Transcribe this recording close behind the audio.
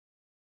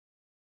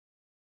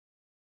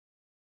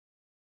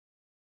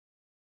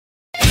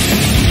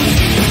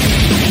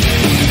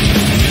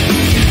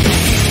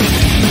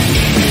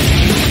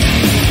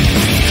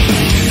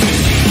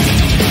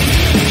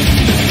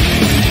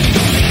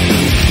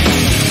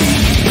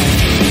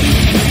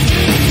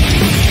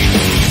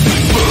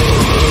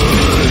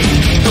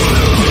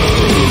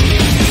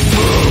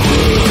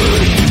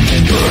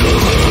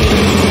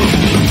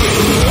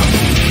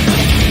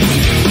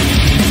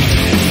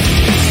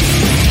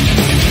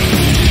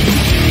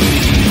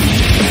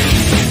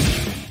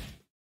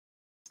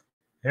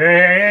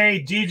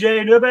aka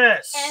DJ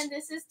Nubis. And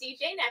this is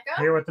DJ Neko.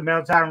 Here with the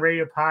Meltdown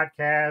Radio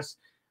Podcast.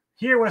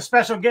 Here with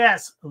special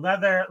guest,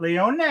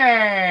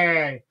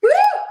 Leone.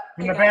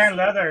 From the band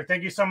Leather.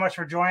 Thank you so much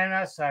for joining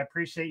us. I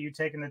appreciate you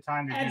taking the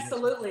time to do this.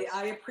 Absolutely.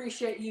 I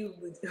appreciate you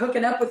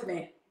hooking up with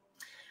me.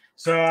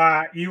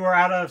 So you were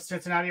out of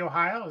Cincinnati,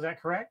 Ohio. Is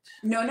that correct?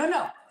 No.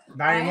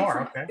 Not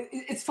anymore. Okay.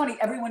 It's funny.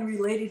 Everyone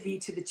related me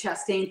to the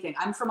Chastain thing.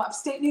 I'm from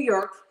upstate New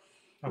York.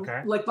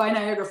 Okay. Like by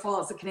Niagara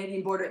Falls, the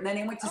Canadian border. And then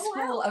I went to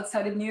school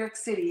outside of New York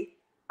City.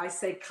 I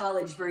say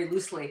college very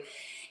loosely.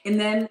 And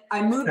then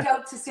I moved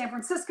out to San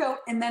Francisco,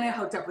 and then I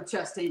hooked up with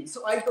Chastain.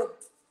 So I go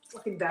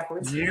fucking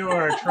backwards. You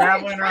are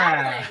traveling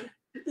around.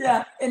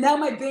 Yeah. And now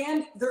my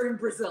band, they're in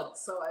Brazil.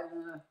 So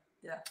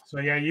So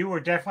you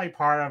were definitely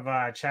part of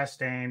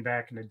Chastain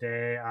back in the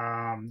day.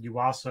 You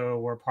also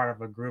were part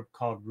of a group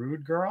called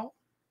Rude Girl.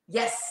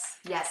 Yes.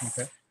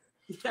 Okay.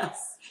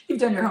 Yes, you've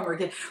done your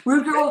homework.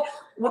 Rude Girl,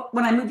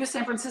 when I moved to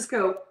San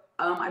Francisco,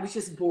 I was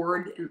just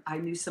bored, and I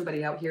knew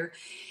somebody out here,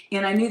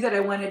 and I knew that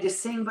I wanted to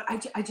sing, but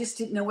I just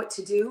didn't know what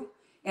to do,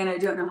 and I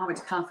don't know how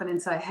much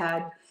confidence I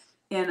had.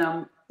 And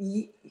I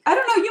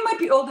don't know, you might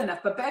be old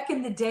enough, but back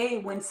in the day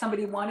when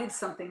somebody wanted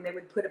something, they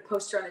would put a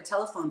poster on a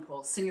telephone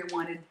pole. Singer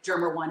wanted,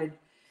 drummer wanted.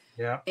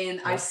 Yeah.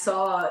 And I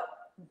saw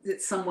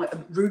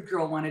that Rude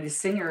Girl wanted a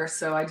singer,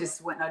 so I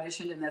just went and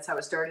auditioned, and that's how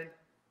it started.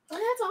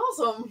 Oh,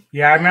 that's awesome.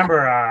 Yeah, I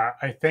remember,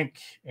 I think,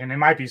 and it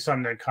might be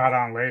something that caught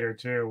on later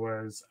too,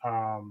 was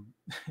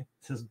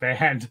this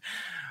band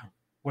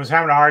was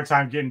having a hard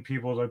time getting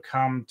people to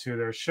come to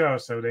their show.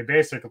 So they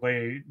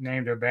basically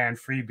named their band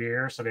Free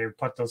Beer. So they would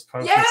put those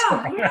posters.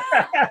 Yeah.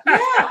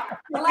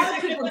 A lot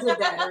of people did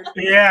that.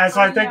 Yeah, so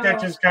I think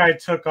that just kind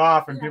of took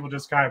off, and people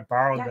just kind of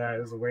borrowed that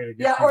as a way to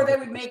get. Yeah, or they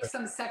would make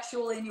some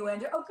sexual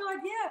innuendo. Oh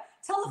God, yeah,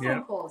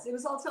 telephone poles. It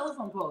was all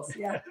telephone poles.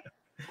 Yeah.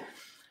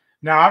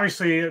 Now,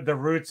 obviously, the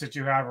roots that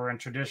you have are in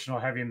traditional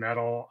heavy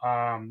metal.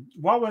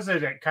 What was it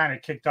that kind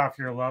of kicked off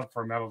your love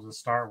for metal to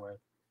start with?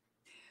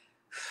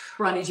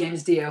 Ronnie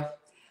James Dio.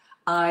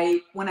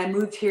 When I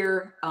moved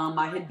here,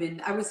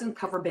 I was in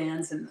cover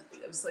bands, and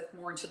it was like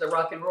more into the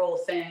rock and roll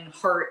thing,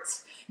 Heart,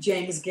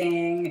 James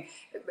Gang,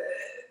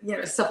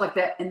 stuff like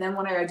that. And then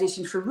when I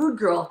auditioned for Rude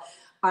Girl,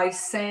 I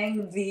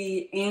sang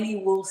the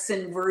Annie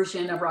Wilson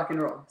version of Rock and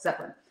Roll,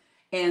 Zeppelin.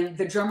 And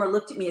the drummer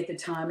looked at me at the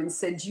time and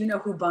said, "Do you know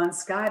who Bon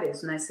Scott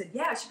is?" And I said,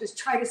 "Yeah." She goes,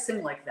 "Try to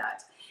sing like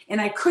that."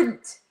 And I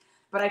couldn't,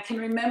 but I can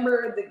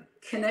remember the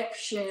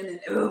connection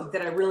and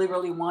that I really,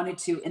 really wanted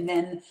to. And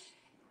then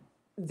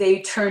they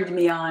turned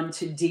me on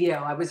to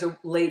Dio. I was a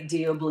late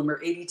Dio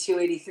bloomer, 82,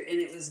 83, and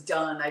it was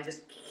done.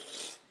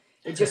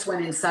 It just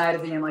went inside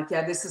of me. I'm like,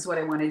 yeah, this is what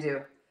I want to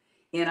do.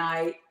 And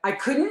I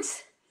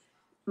couldn't.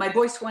 My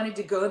voice wanted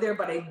to go there,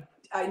 but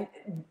I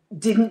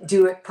didn't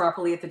do it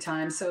properly at the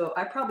time. So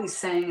I probably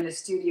sang in a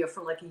studio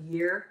for like a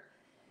year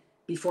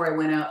before I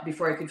went out,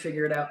 before I could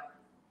figure it out.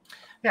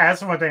 Yeah, that's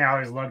the one thing I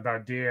always loved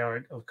about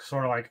Dio,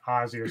 sort of like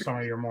Ozzy or some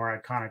of your more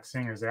iconic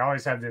singers. They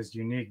always have this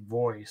unique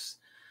voice.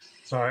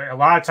 So a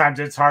lot of times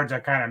it's hard to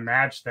kind of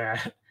match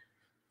that.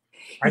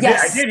 I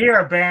did hear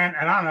a band,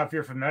 and I don't know if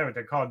you're familiar with it,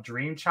 they're called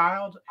Dream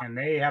Child, and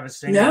they have a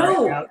singer.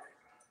 No.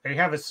 They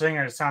have a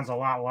singer that sounds a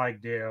lot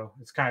like Dio.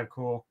 It's kind of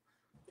cool.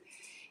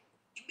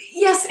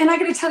 Yes, and I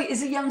got to tell you,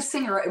 as a young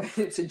singer,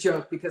 it's a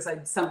joke because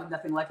I sounded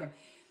nothing like him.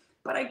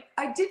 But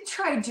I did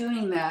try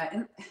doing that,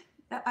 and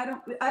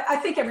I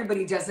think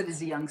everybody does it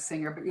as a young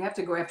singer, but you have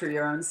to go after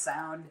your own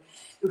sound.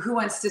 Who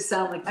wants to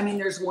sound like? I mean,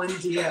 there's one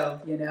Dio,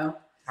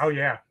 Oh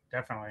yeah,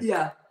 definitely.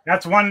 Yeah,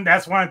 that's one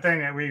thing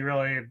that we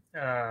really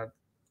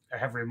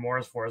have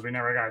remorse for, is we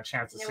never got a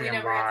chance to see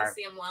him live.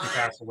 He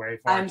passed away.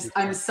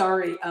 I'm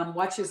sorry.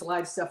 Watch his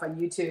live stuff on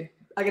YouTube.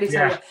 I got to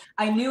tell you,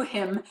 I knew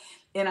him,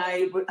 and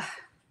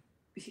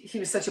he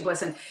was such a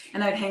blessing.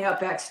 And I'd hang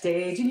out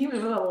backstage, and he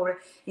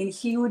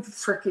would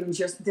freaking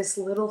just, this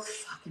little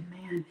fucking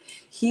man,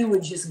 he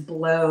would just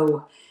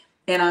blow.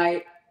 And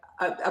I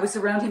was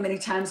around him many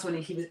times when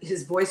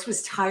his voice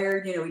was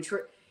tired,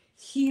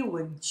 he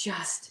would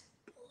just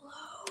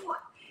blow.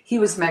 He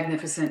was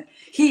magnificent.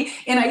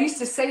 And I used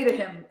to say to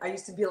him, I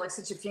used to be like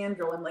such a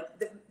fangirl. I'm like,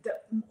 the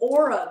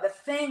aura, the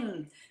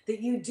thing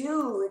that you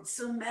do, it's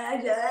so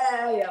mad.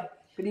 Yeah.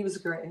 But he was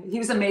great. He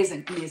was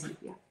amazing.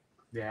 Yeah.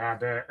 Yeah,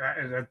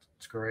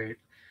 that's great.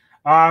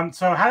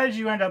 So how did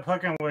you end up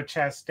hooking with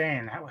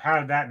Chastain? How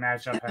did that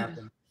matchup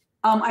happen?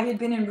 I had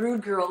been in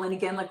Rude Girl, and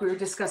again, like we were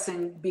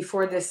discussing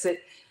before this,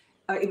 it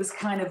was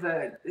kind of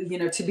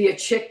to be a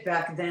chick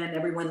back then,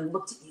 everyone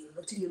looked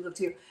at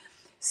you.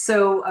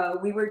 So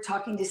we were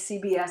talking to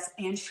CBS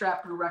and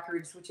Shrapnel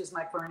Records, which is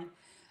Mike Varney.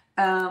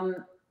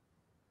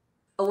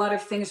 A lot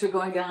of things were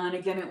going on.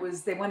 Again,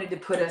 they wanted to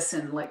put us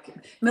in like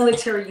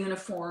military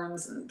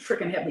uniforms and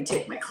freaking have me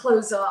take my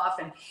clothes off.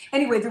 And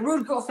anyway, the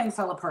Rude Girl thing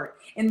fell apart.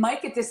 And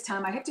Mike, at this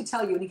time, I have to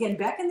tell you, and again,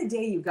 back in the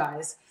day, you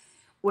guys,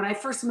 when I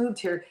first moved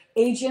here,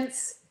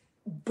 agents,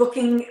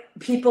 booking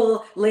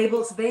people,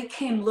 labels, they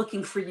came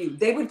looking for you.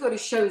 They would go to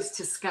shows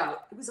to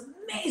scout. It was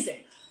amazing.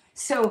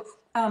 So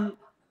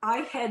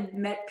I had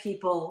met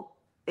people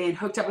and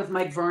hooked up with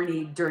Mike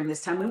Varney during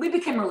this time. And we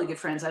became really good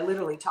friends. I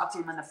literally talked to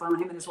him on the phone,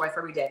 him and his wife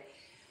every day.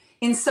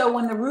 And so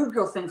when the Rude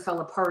Girl thing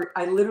fell apart,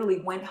 I literally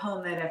went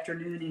home that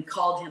afternoon and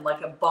called him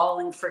like a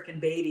bawling freaking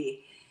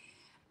baby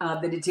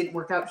that it didn't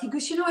work out. He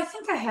goes, you know, I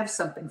think I have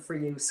something for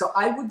you. So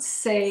I would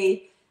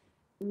say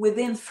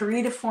within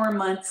 3 to 4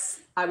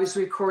 months, I was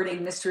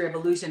recording Mystery of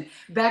Illusion.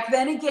 Back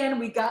then, again,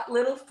 we got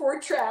little 4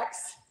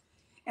 tracks.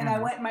 And I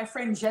went in my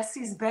friend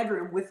Jesse's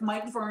bedroom with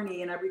Mike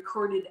Varney, and I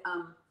recorded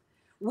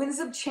Winds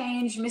of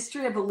Change,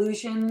 Mystery of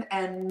Illusion,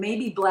 and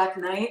maybe Black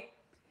Knight.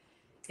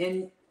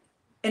 And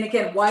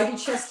again, why did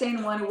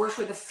Chastain want to work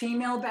with a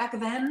female back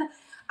then?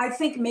 I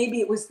think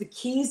maybe it was the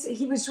keys that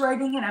he was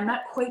writing, and I'm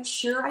not quite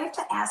sure. I have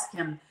to ask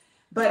him.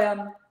 But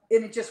and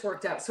it just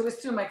worked out. So it was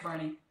through Mike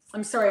Varney.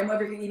 I'm sorry, I'm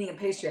over here eating a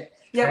pastry.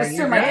 Yeah, it was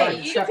through Mike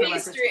Varney. Eat a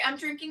pastry. I'm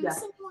drinking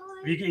some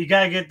wine. You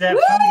got to get that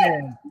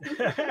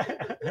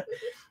food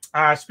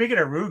in. Speaking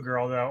of Rude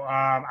Girl, though,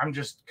 I'm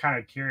just kind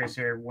of curious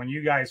here. When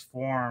you guys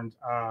formed,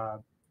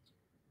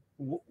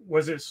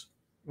 was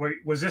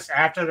this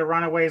after the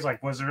Runaways?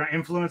 Like, was there an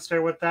influence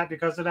there with that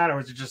because of that, or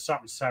was it just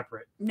something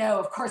separate? No,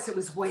 of course it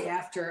was way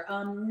after.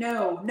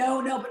 No.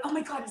 But oh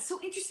my God, it's so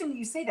interesting that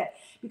you say that,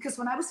 because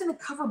when I was in a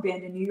cover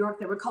band in New York,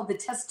 they were called the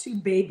Test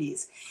Tube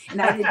Babies,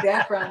 and I did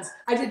backgrounds.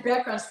 I did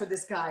backgrounds for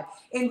this guy,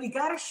 and we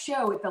got a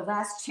show at the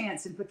Last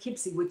Chance in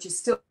Poughkeepsie, which is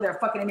still there,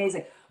 fucking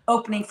amazing,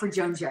 opening for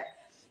Joan Jett.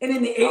 And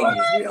in the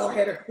 80s, we all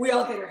had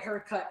her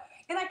haircut,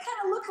 and I kind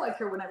of looked like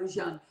her when I was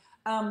young.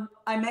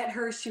 I met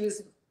her; she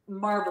was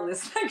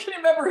marvelous. I can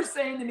remember her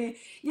saying to me,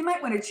 "You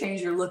might want to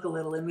change your look a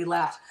little," and we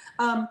laughed.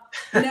 No.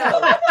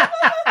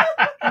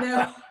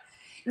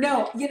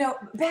 You know,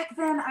 back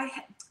then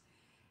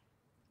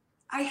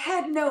I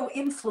had no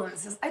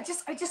influences. I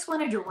just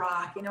wanted to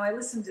rock. You know, I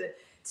listened to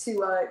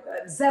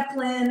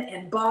Zeppelin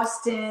and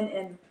Boston,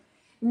 and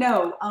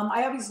no,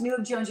 I always knew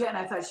of Joan Jett, and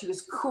I thought she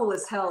was cool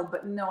as hell.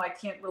 But no, I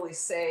can't really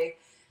say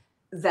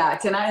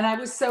that. And I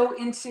was so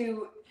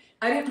into.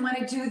 I didn't want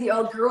to do the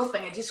all girl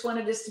thing. I just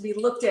wanted us to be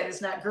looked at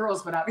as not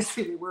girls, but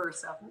obviously we were.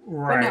 So,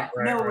 right,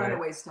 but no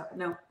runaway stuff.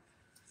 No.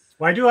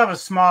 Well, I do have a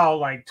small,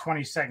 like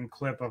 20-second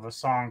clip of a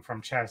song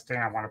from Chastain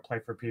I want to play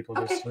for people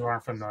just who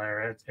aren't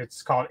familiar.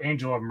 It's called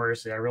 "Angel of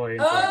Mercy." I really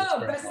enjoy it.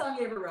 Oh, best song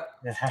you ever wrote.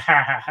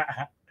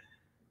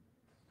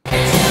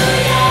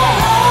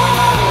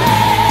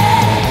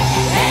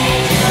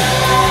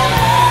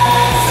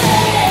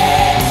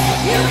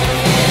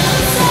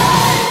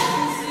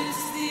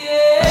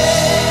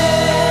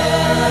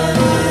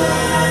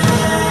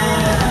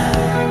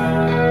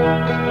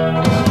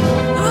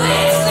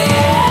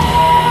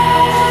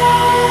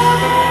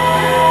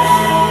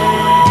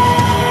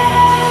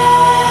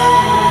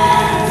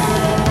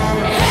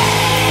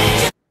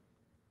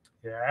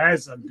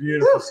 It's a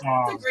beautiful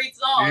song. It's a great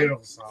song.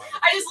 Beautiful song.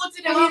 I just looked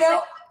at him And and I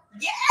was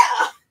like,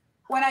 yeah.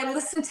 When I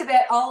listened to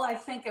that, all I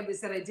think of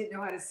is that I didn't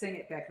know how to sing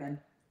it back then.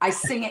 I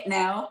sing it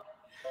now.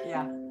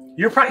 Yeah.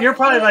 You're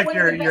probably like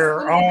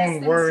your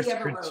own worst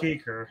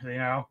critiquer, you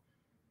know?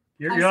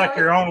 You're like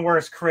your own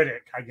worst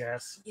critic, I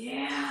guess.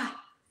 Yeah.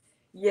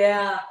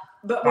 Yeah.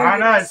 But I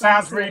know it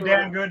sounds pretty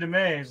damn good to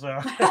me. So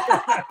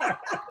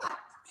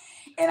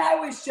and I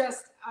was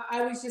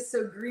just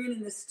so green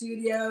in the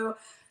studio.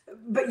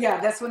 But yeah,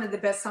 that's one of the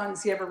best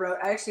songs he ever wrote.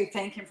 I actually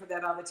thank him for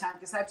that all the time,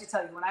 because I have to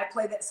tell you, when I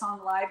play that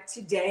song live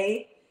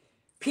today,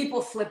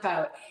 people flip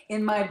out.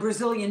 In my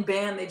Brazilian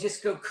band, they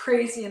just go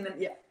crazy. And then,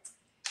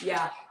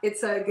 yeah,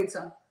 it's a good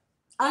song.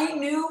 I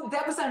knew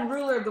that was on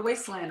Ruler of the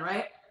Wasteland,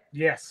 right?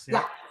 Yes.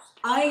 Yeah.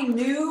 I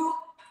knew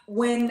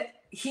when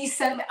he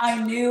sent me,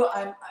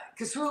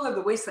 because Ruler of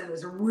the Wasteland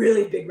was a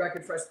really big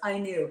record for us.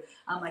 I'm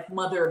like,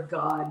 Mother of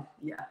God.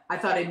 Yeah. I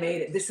thought I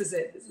made it. This is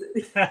it.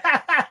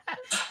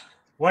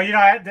 Well, you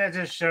know, that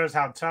just shows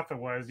how tough it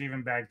was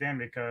even back then,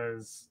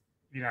 because,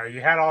 you know,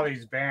 you had all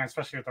these bands,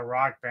 especially with the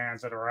rock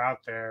bands that are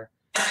out there,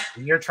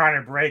 and you're trying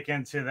to break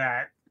into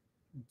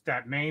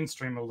that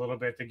mainstream a little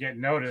bit to get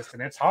noticed,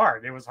 and it's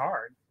hard. It was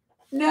hard.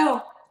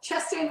 No,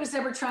 Chastain was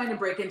never trying to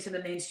break into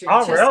the mainstream.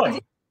 Oh,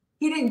 really?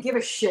 He didn't give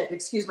a shit.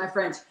 Excuse my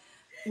French.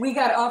 We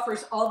got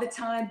offers all the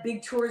time,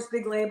 big tours,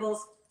 big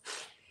labels.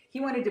 He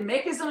wanted to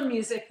make his own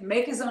music,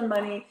 make his own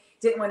money.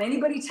 Didn't want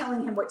anybody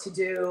telling him what to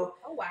do.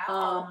 Oh,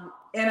 wow.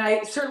 And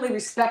I certainly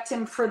respect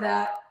him for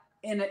that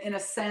in a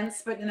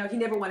sense, but, you know, he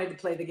never wanted to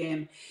play the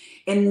game.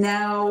 And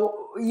now,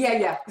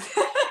 yeah.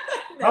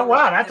 Oh,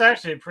 wow. That's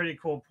actually a pretty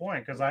cool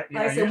point, because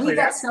usually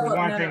that's the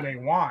one thing they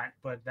want,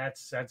 but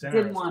that's interesting.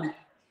 Didn't want it.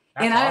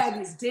 That's and awesome. I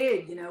always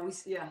did, you know,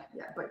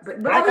 but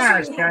I can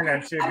understand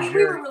that too. I mean,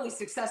 we were really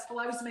successful.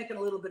 I was making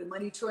a little bit of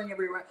money touring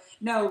everywhere.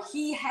 No,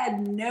 he had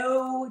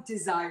no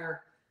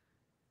desire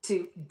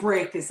to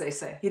break, as they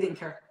say. He didn't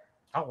care.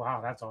 Oh, wow.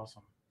 That's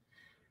awesome.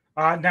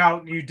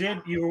 Now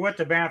you were with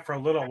the band for a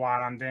little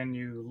while, and then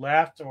you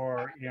left,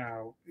 or, you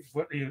know,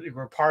 you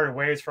were parted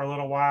ways for a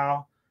little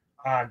while.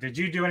 Did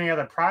you do any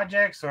other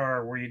projects,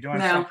 or were you doing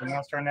something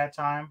else during that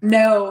time?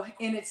 No.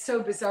 And it's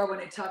so bizarre when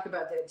I talk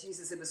about that.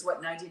 Jesus, it was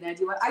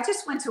 1991. I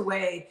just went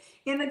away.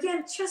 And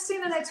again,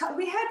 Chastain and I talked,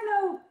 we had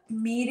no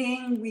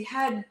meeting.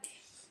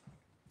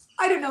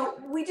 I don't know.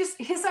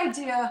 His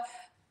idea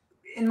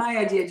and my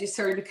idea just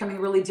started becoming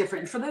really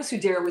different. And for those who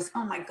dare was,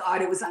 oh my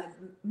God, it was on a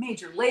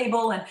major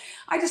label. And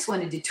I just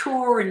wanted to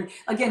tour. And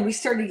again, we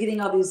started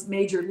getting all these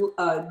major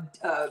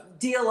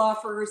deal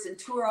offers and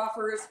tour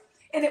offers.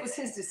 And it was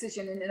his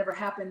decision and it never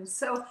happened.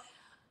 So I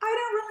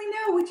don't really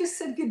know. We just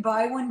said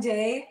goodbye one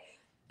day.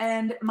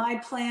 And my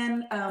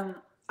plan,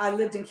 I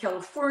lived in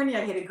California.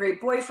 I had a great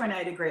boyfriend. I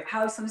had a great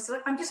house. And I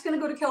said, I'm just going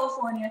to go to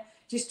California,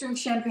 just drink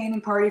champagne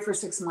and party for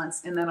 6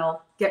 months. And then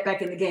I'll get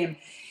back in the game.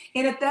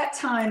 And at that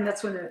time,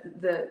 that's when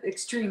the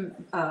extreme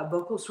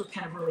vocals were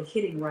kind of really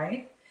hitting,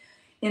 right?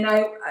 And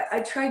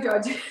I tried to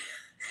audition.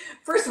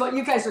 First of all,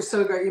 you guys are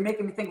so great. You're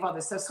making me think of all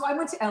this stuff. So I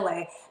went to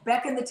LA.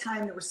 Back in the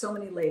time, there were so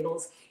many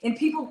labels. And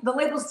the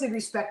labels did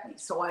respect me,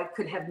 so I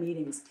could have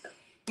meetings.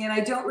 And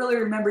I don't really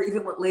remember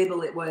even what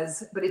label it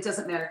was, but it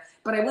doesn't matter.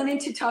 But I went in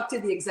to talk to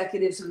the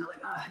executives, and they're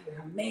like, oh, you're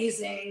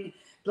amazing,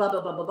 blah,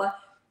 blah, blah, blah, blah.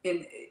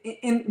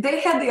 And they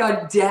had the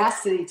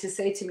audacity to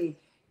say to me,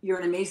 you're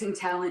an amazing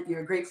talent. You're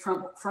a great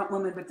front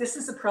woman, but this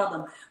is the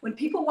problem. When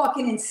people walk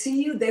in and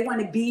see you, they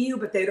want to be you,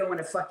 but they don't want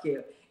to fuck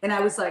you. And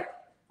I was like,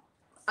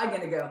 I'm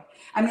going to go.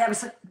 I mean, I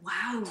was like,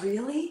 wow,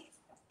 really?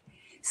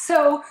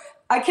 So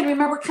I can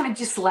remember kind of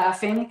just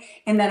laughing.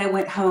 And then I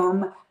went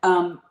home.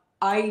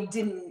 I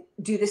didn't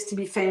do this to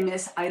be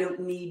famous. I don't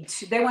need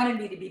to. They wanted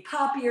me to be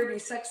poppy or be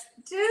sexy.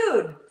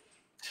 Dude,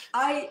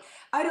 I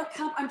don't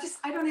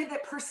have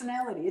that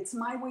personality. It's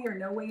my way or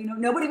no way. You know,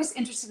 nobody was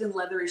interested in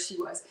leather as she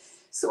was.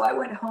 So I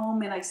went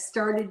home and I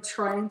started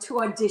trying to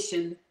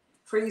audition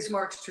for these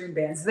more extreme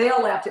bands. They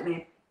all laughed at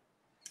me.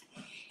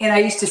 And I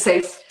used to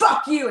say,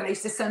 fuck you. And I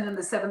used to send them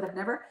the seventh of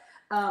never.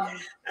 So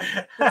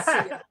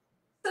then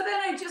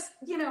I just,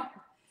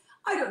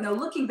 I don't know.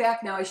 Looking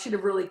back now, I should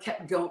have really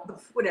kept going.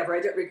 Whatever. I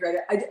don't regret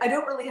it. I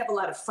don't really have a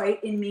lot of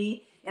fight in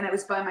me. And I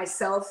was by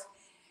myself.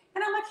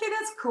 And I'm like, hey,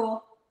 that's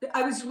cool.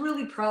 I was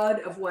really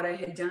proud of what I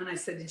had done. I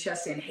said to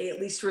Chastain, hey,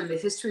 at least we're in the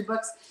history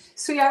books.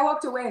 So yeah, I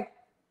walked away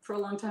for a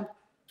long time.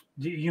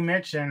 You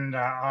mentioned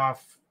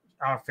off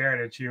air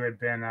that you had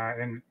been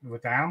in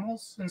with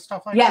animals and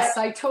stuff like yes,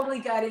 that. Yes, I totally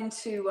got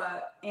into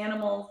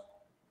animal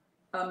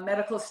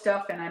medical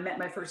stuff, and I met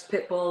my first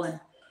pit bull, and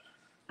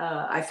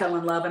I fell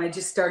in love, and I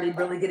just started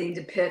really getting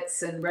into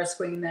pits and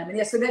rescuing them. And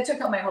yeah, so that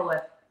took up my whole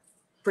life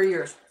for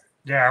years.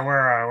 Yeah,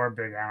 we're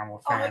big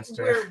animal fans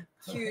too. We're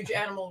huge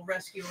animal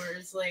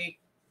rescuers, like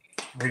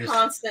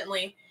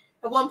constantly.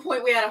 At one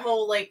point, we had a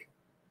whole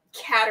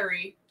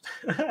cattery.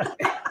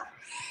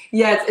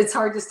 Yeah, it's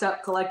hard to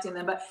stop collecting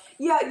them, but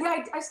yeah,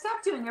 I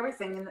stopped doing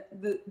everything,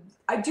 and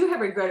I do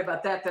have regret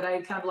about that I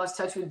kind of lost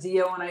touch with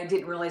Dio, and I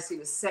didn't realize he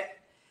was sick.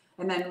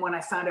 And then when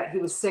I found out he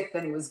was sick,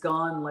 then he was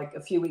gone like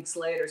a few weeks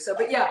later. So,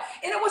 but yeah,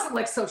 and it wasn't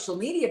like social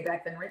media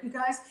back then, right, you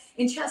guys?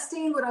 And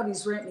Chastain would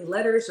always write me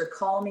letters or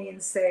call me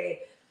and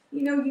say,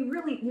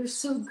 you're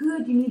so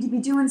good, you need to be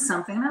doing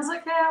something. And I was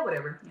like, yeah,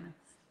 whatever.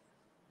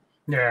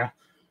 Yeah.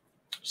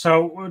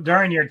 So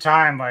during your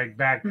time, like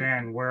back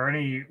then, were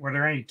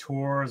there any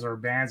tours or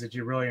bands that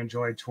you really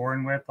enjoyed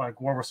touring with?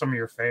 Like, what were some of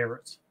your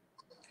favorites?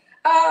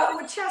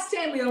 With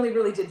Chastain, we only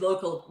really did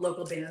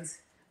local bands.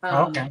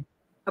 Okay.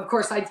 Of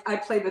course, I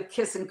played with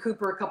Kiss and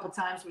Cooper a couple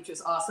times, which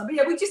was awesome. But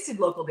yeah, we just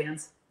did local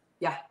bands.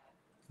 Yeah.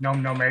 No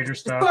major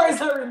stuff. As far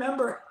as I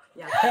remember.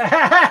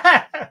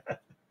 Yeah.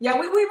 Yeah,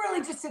 we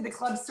really just did the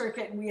club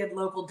circuit, and we had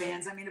local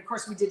bands. I mean, of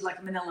course, we did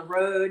like Manila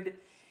Road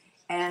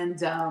and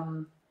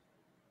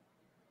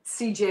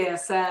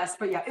CJSS,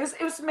 but yeah,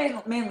 it was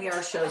mainly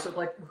our shows with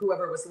like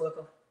whoever was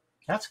local.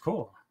 That's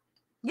cool.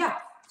 Yeah.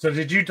 So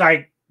did you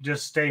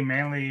just stay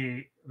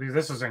mainly?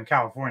 This was in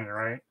California,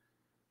 right?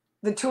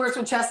 The tours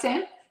with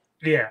Chastain?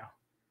 Yeah.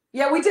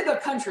 Yeah, we did the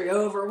country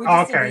over. We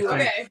just okay. Did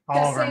okay.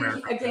 All over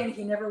America. Again,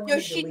 he never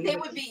wanted to leave. They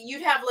would be.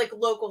 You'd have like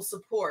local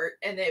support,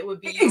 and it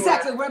would be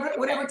exactly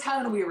whatever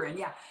town we were in.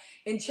 Yeah,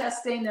 and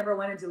Chastain never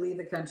wanted to leave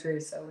the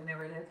country, so we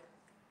never did.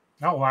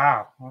 Oh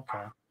wow.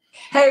 Okay.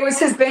 Hey, it was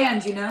his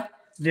band,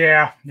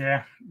 Yeah.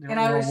 And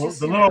I was just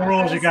the little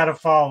rules you got to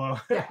follow.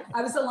 Yeah,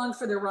 I was along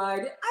for the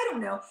ride. I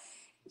don't know.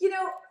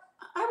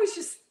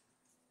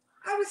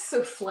 I was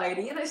so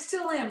flighty, and I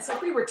still am. It's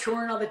like we were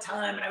touring all the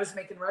time, and I was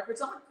making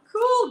records. I'm like,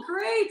 cool,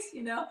 great.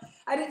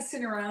 I didn't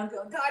sit around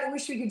going, God, I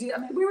wish we could do. I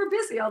mean, we were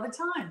busy all the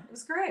time. It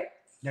was great.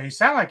 Yeah, you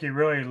sound like you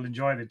really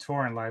enjoy the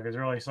touring life. It's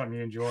really something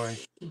you enjoy.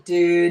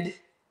 Dude,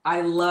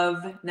 I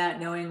love not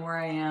knowing where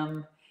I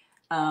am.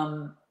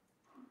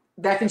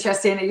 Back in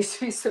Chastain, I used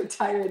to be so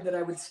tired that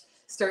I would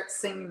start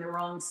singing the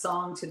wrong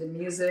song to the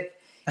music,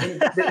 and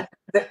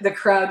the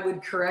crowd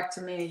would correct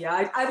me.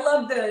 Yeah, I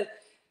love the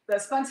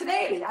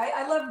spontaneity.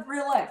 I love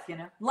real life,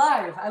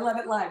 live. I love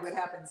it live. What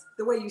happens?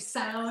 The way you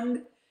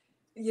sound,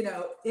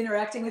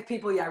 interacting with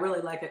people. Yeah, I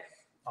really like it.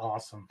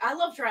 Awesome. I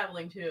love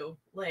traveling too.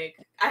 Like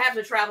I have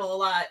to travel a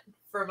lot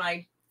for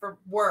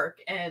work.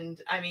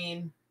 And I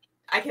mean,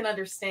 I can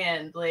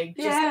understand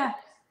just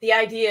the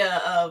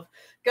idea of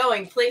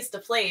going place to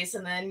place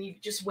and then you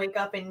just wake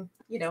up and,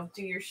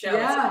 do your show.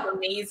 Yeah. It's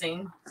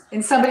amazing.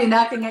 And somebody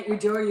knocking at your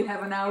door, you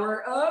have an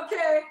hour.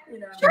 Okay.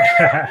 Sure.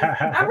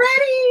 I'm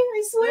ready.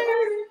 I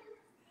swear.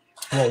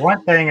 Well,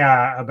 one thing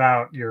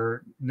about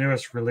your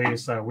newest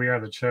release, "We Are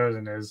the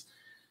Chosen," is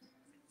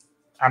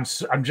I'm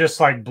just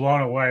like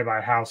blown away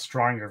by how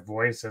strong your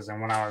voice is.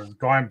 And when I was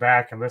going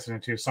back and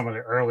listening to some of the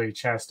early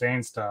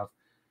Chastain stuff,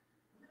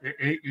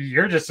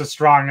 you're just as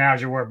strong now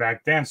as you were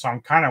back then. So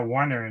I'm kind of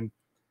wondering.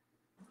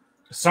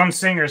 Some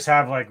singers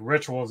have like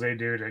rituals they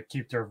do to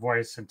keep their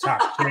voice in top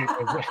shape.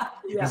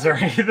 Is there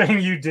anything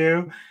you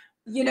do?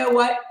 You know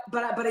what?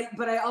 But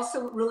I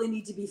also really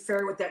need to be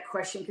fair with that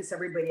question because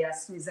everybody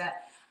asks me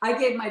that. I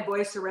gave my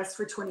voice a rest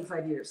for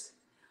 25 years.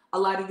 A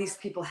lot of these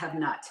people have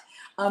not.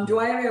 Do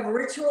I have a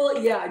ritual?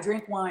 Yeah, I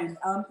drink wine.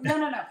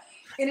 No.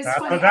 And it's That's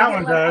funny. what that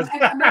one does.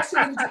 I'm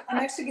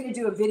actually going to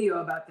do a video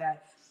about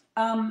that.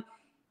 I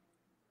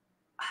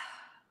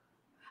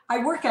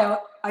work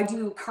out. I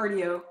do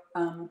cardio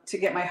to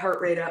get my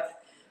heart rate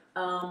up.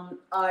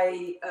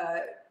 I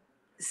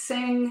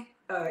sing.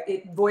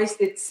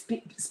 It's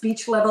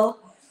speech level,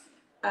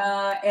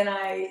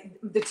 and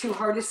the two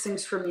hardest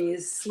things for me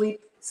is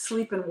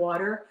sleep and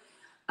water.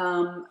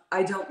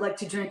 I don't like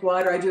to drink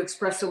water. I do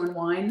espresso and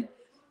wine.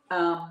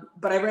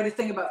 But I read a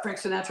thing about Frank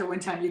Sinatra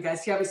one time, you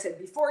guys. He always said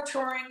before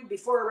touring,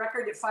 before a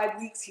record at 5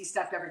 weeks, he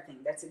stopped everything.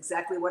 That's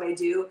exactly what I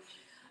do.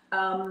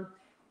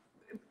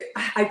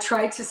 I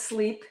try to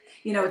sleep.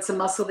 You know, it's a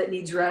muscle that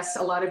needs rest.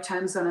 A lot of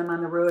times when I'm on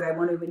the road, I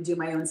won't even do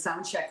my own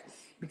sound check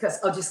because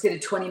I'll just get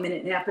a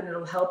 20-minute nap and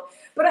it'll help.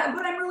 But I'm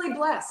really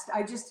blessed.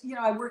 I just,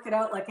 I work it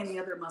out like any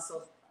other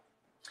muscle,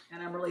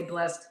 and I'm really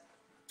blessed.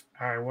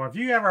 All right. Well, if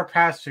you ever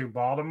pass through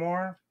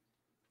Baltimore,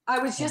 I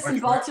was just in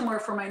Baltimore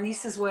for my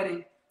niece's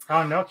wedding.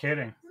 Oh, no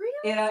kidding.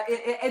 In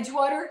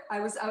Edgewater, I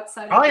was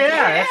outside. Oh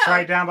yeah, that's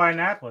right down by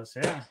Annapolis.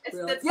 Yeah.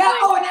 Really? Yeah.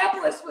 Oh,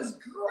 Annapolis was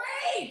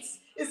great.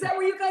 Is that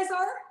where you guys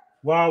are?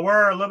 Well,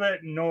 we're a little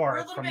bit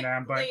north from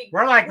them, but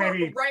we're like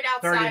maybe right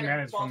 30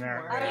 minutes from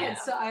there.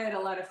 I had a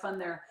lot of fun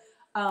there.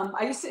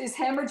 Is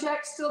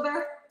Hammerjack still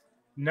there?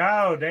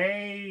 No,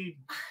 they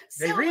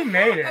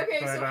remade it. Okay,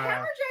 but, so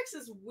Hammerjacks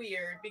is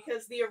weird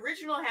because the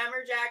original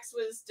Hammerjacks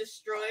was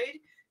destroyed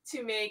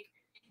to make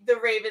the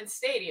Ravens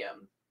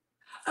Stadium.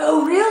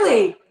 Oh,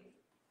 really?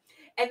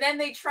 And then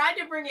they tried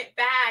to bring it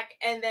back,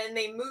 and then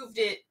they moved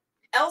it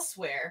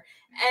elsewhere,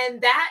 and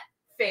that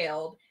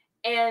failed.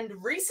 And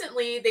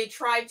recently, they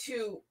tried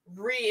to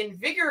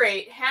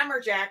reinvigorate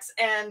Hammerjacks,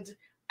 and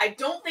I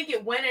don't think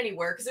it went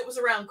anywhere because it was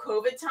around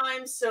COVID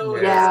time. So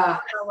it was kind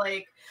of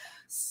like,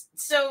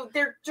 so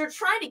they're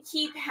trying to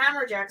keep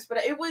Hammerjacks, but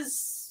it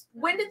was,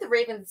 when did the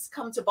Ravens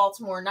come to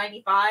Baltimore?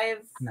 95?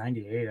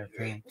 98, I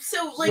think.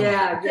 So like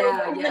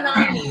in the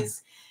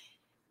 90s,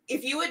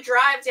 if you would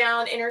drive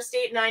down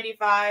Interstate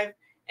 95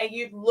 and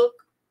you'd look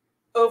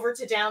over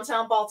to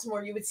downtown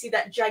Baltimore, you would see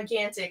that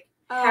gigantic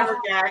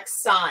Hammerjacks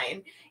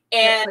sign.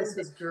 And that place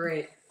was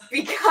great.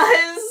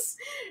 Because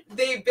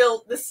they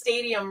built the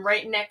stadium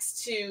right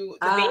next to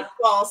the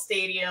baseball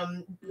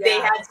stadium, they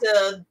had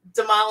to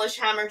demolish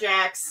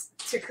Hammerjacks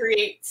to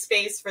create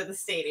space for the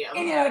stadium.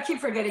 And I keep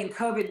forgetting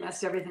COVID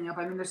messed everything up.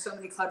 I mean, there's so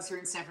many clubs here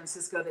in San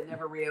Francisco that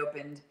never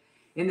reopened,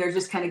 and they're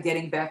just kind of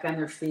getting back on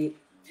their feet.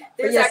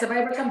 But yes, if I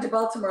ever come to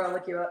Baltimore, I'll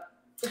look you up.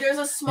 There's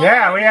a small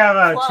we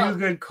have two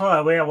good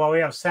clubs. We have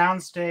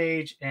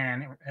Soundstage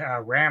and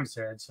Ram's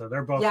Head, so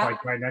they're both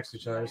like right next to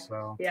each other.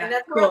 So and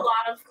that's where a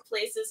lot of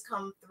places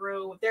come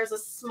through. There's a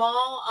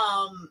small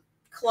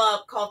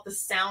club called the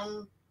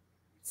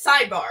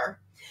Sidebar,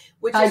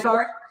 which is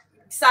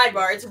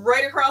Sidebar. It's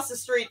right across the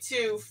street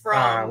too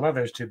from.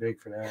 Leather's too big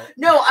for that.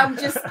 No, I'm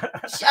just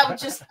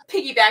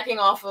piggybacking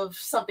off of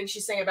something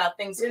she's saying about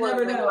things. You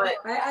never know.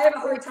 I have a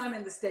hard time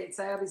in the States.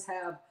 I always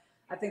have.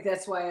 I think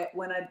that's why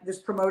this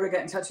promoter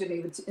got in touch with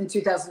me in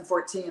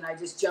 2014, I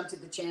just jumped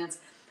at the chance.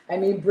 I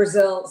mean,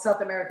 Brazil,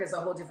 South America is a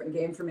whole different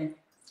game for me.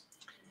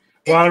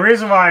 Well, the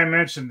reason why I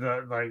mentioned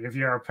if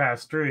you ever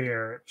pass through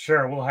here,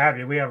 sure, we'll have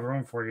you. We have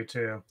room for you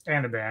too,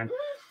 and the band.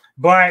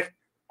 But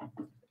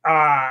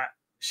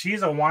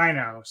she's a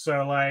wino,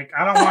 so I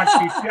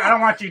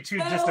don't want you two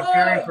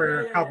disappearing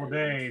for a couple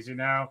days.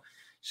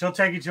 She'll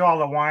take you to all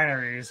the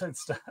wineries and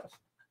stuff.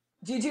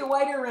 Do you do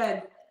white or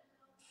red?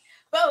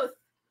 Both.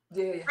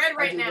 Yeah, red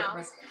right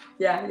now.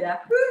 Yeah.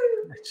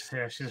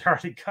 Yeah, she's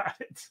already got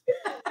it.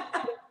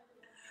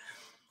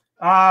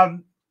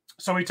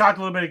 So we talked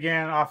a little bit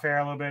again off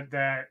air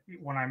that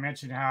when I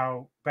mentioned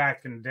how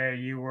back in the day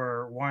you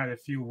were one of the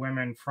few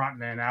women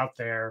frontmen out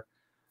there.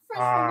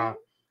 And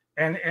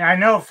I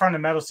know from the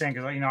metal scene,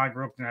 because I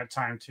grew up in that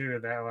time too,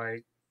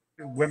 that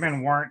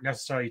women weren't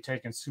necessarily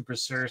taken super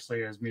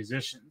seriously as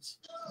musicians.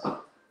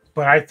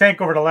 But I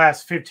think over the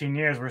last 15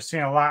 years, we're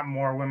seeing a lot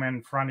more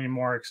women fronting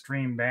more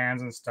extreme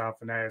bands and stuff.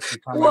 And that it's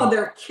becoming... Well,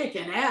 they're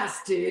kicking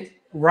ass, dude.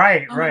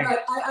 Right.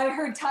 I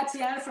heard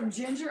Tatiana from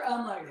Ginger.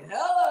 I'm like,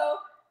 hello.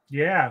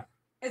 Yeah.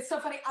 It's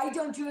so funny. I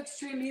don't do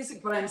extreme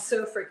music, but I'm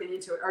so freaking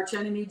into it. Arch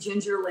Enemy,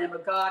 Ginger, Lamb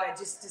of God. I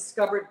just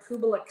discovered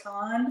Kubla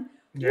Khan.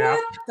 Yeah.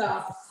 What the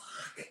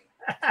fuck?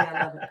 Yeah,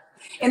 I love it.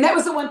 And that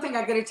was the one thing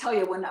I got to tell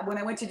you. When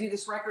I went to do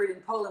this record in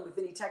Poland with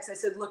Vinny Tex, I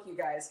said, look, you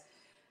guys,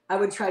 I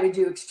would try to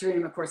do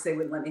extreme. Of course, they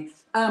wouldn't let me.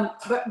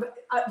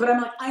 But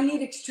I'm like, I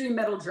need extreme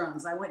metal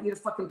drums. I want you to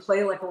fucking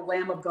play like a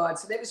Lamb of God.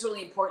 So that was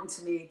really important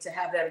to me to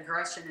have that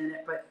aggression in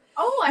it. But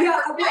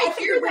I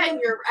hear that in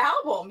your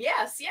album.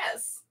 Yes,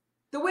 yes.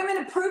 The women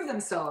improve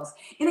themselves.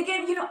 And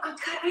again, you know,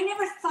 I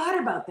never thought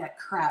about that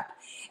crap.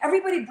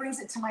 Everybody brings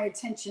it to my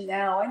attention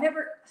now.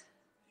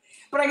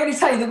 But I got to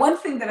tell you, the one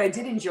thing that I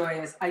did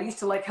enjoy is I used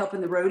to like helping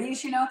the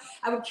roadies, you know.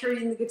 I would carry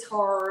in the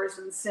guitars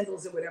and the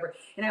cymbals and whatever.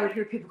 And I would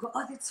hear people go,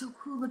 oh, that's so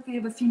cool. Look, they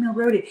have a female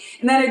roadie.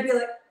 And then I'd be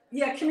like,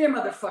 yeah, come here,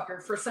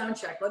 motherfucker, for sound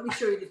check. Let me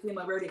show you the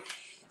female roadie.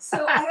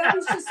 So I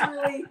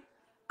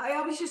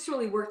always just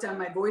really worked on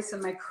my voice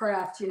and my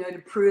craft, you know, to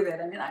prove it.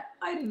 I mean,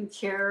 I didn't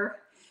care.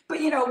 But,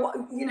 you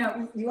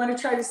know, you want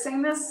to try to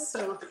sing this?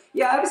 So,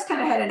 yeah, I just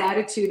kind of had an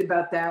attitude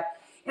about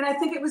that. And I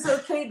think it was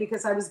okay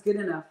because I was good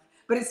enough.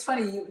 But it's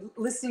funny,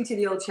 listening to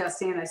the old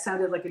Chastain, I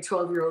sounded like a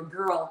 12-year-old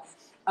girl.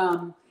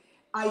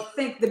 I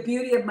think the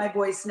beauty of my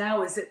voice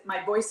now is that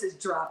my voice has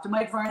dropped.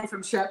 Mike Varney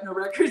from Shrapnel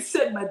Records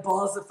said my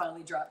balls have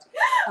finally dropped.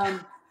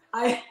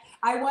 I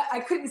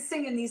couldn't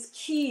sing in these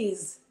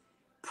keys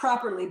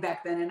properly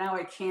back then, and now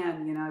I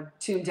can, you know,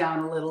 tune down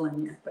a little.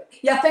 But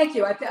yeah, thank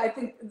you. I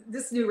think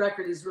this new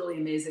record is really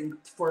amazing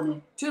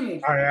to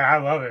me. Oh yeah, I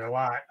love it a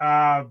lot.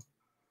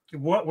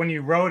 When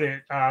you wrote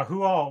it,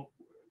 who all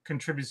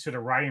contributes to the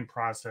writing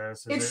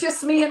process? It's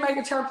just me and my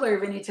guitar player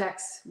Vinny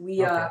Tex.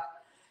 We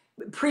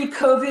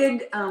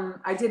pre-COVID,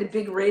 I did a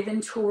big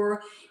Raven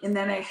tour, and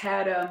then I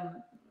had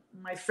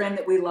my friend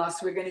that we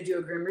lost. We were going to do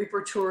a Grim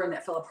Reaper tour, and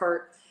that fell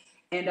apart.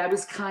 And I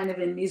was kind of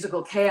in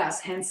musical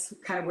chaos, hence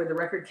kind of where the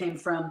record came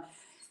from.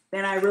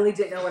 And I really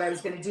didn't know what I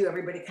was going to do.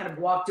 Everybody kind of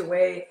walked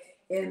away,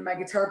 and my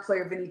guitar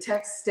player Vinny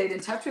Tex stayed in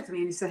touch with me,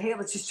 and he said, "Hey,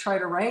 let's just try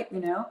to write," you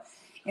know.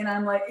 And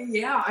I'm like,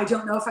 "Yeah, I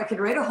don't know if I could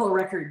write a whole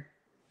record,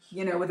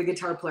 you know, with a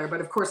guitar player,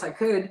 but of course I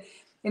could."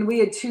 And we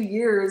had 2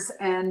 years,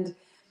 and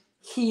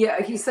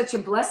he's such a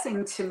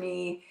blessing to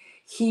me.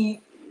 He's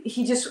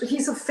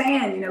a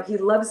fan, you know. He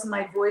loves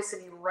my voice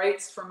and he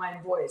writes for my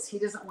voice. He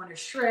doesn't want to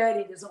shred.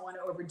 He doesn't want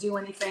to overdo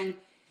anything.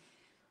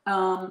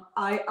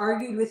 I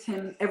argued with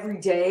him every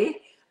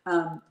day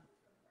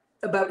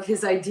about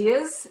his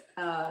ideas.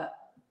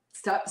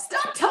 Stop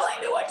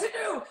telling me what to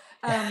do.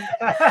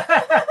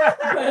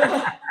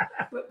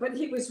 But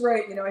he was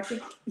right. You know, I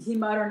think he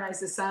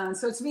modernized the sound.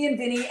 So it's me and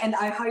Vinny, and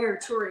I hire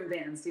touring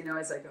bands, you know,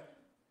 as I go.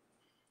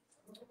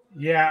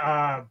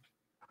 Yeah.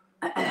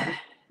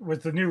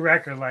 With the new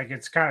record, like,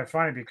 it's kind of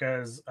funny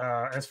because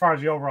as far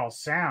as the overall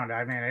sound,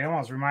 I mean, it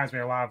almost reminds me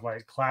a lot of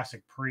like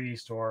classic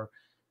Priest or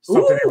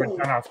something that was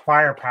done off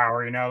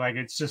Firepower, you know, like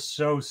it's just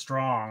so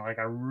strong. Like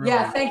I really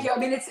thank you. I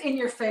mean, it's in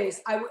your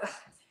face.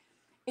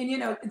 And you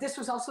know, this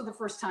was also the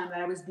first time that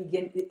I was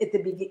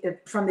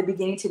from the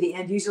beginning to the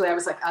end. Usually I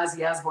was like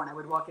Ozzy Osbourne. I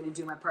would walk in and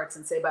do my parts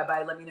and say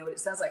bye-bye, let me know what it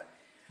sounds like.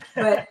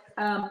 But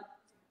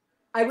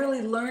I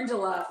really learned a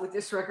lot with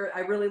this record.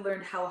 I really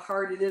learned how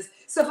hard it is.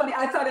 So funny.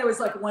 I thought it was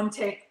like one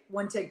take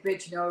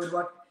bitch. You know, I would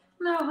walk,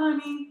 no,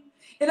 honey.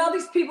 And all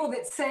these people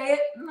that say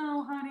it,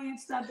 no, honey,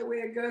 it's not the way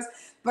it goes.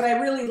 But I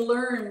really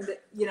learned,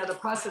 you know, the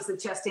process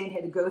that Chastain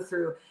had to go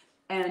through.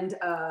 And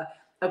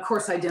of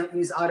course, I don't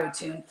use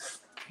auto-tune.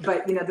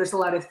 But, you know, there's a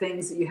lot of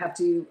things that you have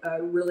to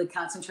really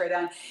concentrate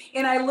on.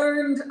 And I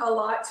learned a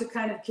lot to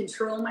kind of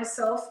control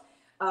myself.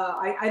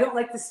 I don't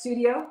like the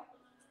studio.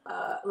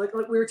 Like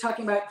we were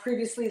talking about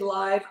previously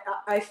live,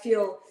 I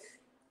feel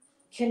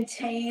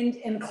contained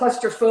and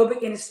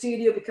claustrophobic in a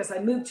studio because I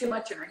move too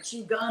much and I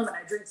chew gum and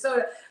I drink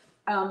soda.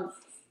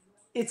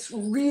 It's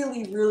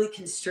really, really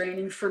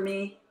constraining for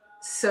me.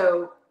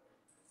 So,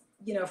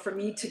 you know, for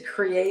me to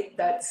create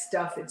that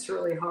stuff, it's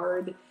really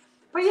hard.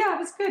 But yeah, it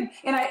was good.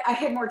 And I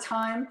had more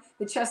time.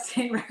 The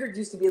Chastain record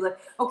used to be like,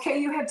 okay,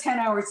 you have 10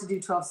 hours to do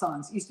 12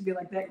 songs. It used to be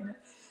like that.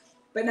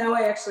 But now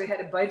I actually had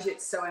a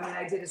budget. So, I mean,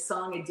 I did a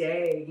song a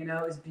day, you know,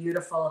 it was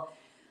beautiful.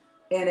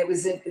 And it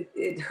was at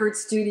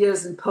Hertz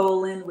Studios in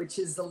Poland, which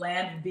is the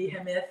land of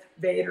behemoth,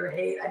 Vader,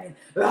 hate. I mean,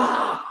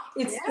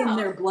 it's in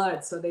their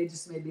blood. So they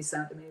just made me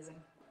sound amazing.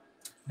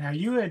 Now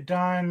you had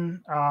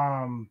done,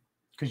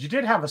 because you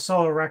did have a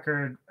solo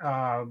record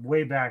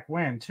way back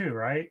when too,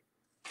 right?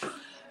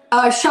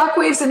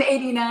 Shockwaves in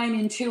 '89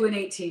 and 2 in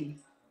 '18.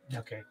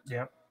 Okay.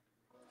 Yep.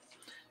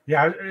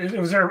 Yeah.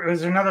 Was there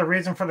another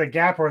reason for the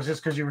gap, or was it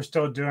just because you were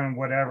still doing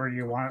whatever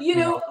you want? You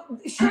know,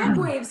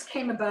 Shockwaves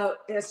came about,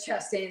 as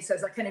Chastain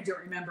says, I kind of don't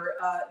remember,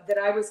 that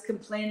I was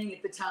complaining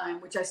at the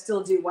time, which I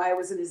still do, why I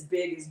wasn't as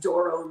big as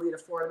Doro and Lita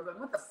Ford. I'm going,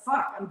 what the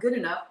fuck? I'm good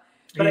enough.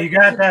 But you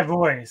got that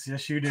voice.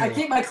 Yes, you do. I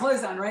keep my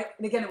clothes on, right?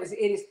 And again, it was the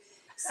 80s.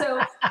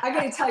 So I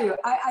got to tell you,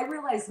 I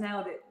realize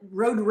now that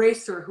Road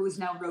Racer, who is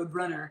now Road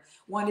Runner,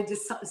 wanted to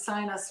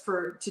sign us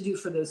to do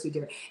For Those Who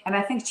Dare. And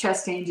I think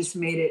Chastain just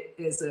made it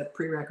as a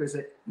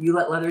prerequisite. You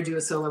let Leather do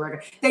a solo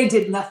record. They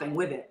did nothing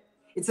with it.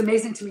 It's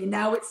amazing to me.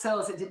 Now it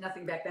sells. It did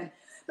nothing back then.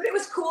 But it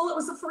was cool. It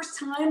was the first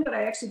time, but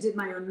I actually did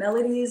my own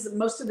melodies.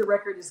 Most of the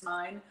record is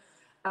mine.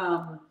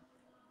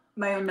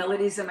 My own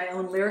melodies and my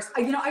own lyrics.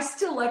 I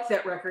still like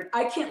that record.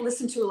 I can't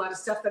listen to a lot of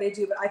stuff that I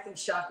do, but I think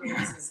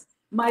Shockwaves is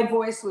my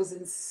voice was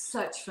in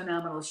such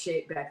phenomenal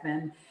shape back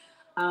then.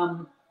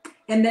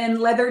 And then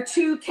Leather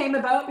 2 came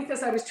about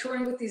because I was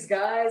touring with these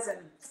guys and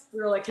we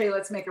were like, hey,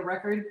 let's make a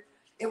record.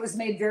 It was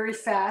made very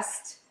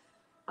fast.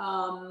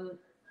 And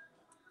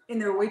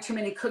there were way too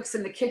many cooks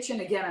in the kitchen.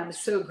 Again, I'm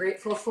so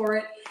grateful for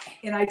it.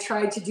 And I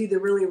tried to do the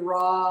really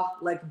raw,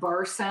 like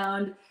bar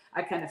sound.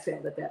 I kind of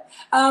failed at that.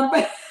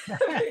 But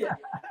yeah,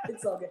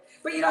 it's all good.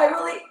 But you know,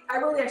 I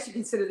really actually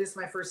consider this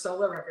my first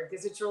solo record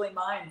because it's really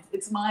mine.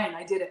 It's mine.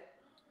 I did it.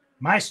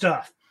 My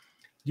stuff.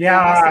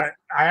 Yeah,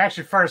 I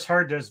actually first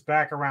heard this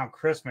back around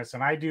Christmas,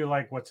 and I do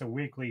like what's a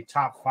weekly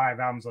top 5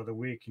 albums of the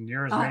week, and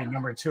yours made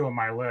number 2 on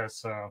my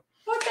list. So,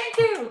 well, thank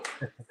you.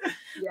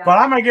 Yeah. But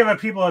I'm gonna give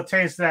people a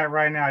taste of that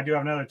right now. I do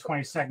have another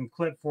 20-second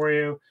clip for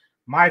you.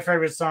 My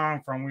favorite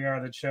song from We Are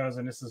the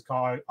Chosen. This is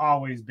called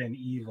 "Always Been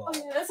Evil." Oh,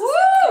 yeah,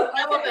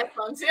 I love that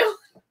song too.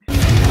 But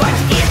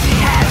it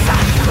has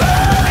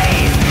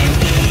always been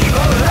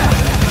evil.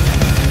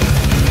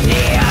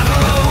 Never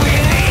will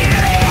it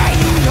let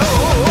you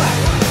know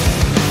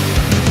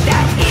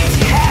that it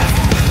has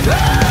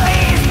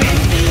always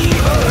been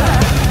evil.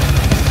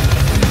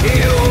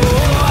 You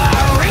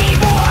reap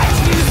what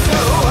you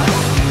sow.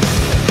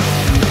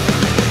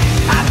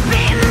 I've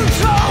been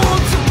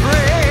told to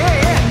pray.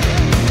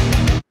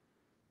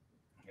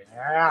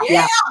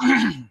 Yeah.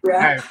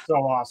 That is so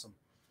awesome.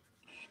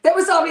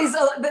 That's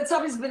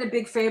always been a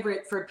big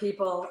favorite for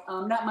people.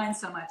 Not mine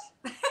so much.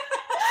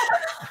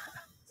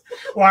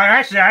 Well,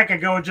 actually, I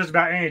could go with just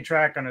about any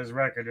track on his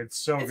record. It's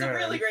so good. It's a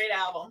really great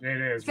album.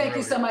 It is. Thank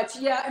you so much.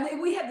 Yeah,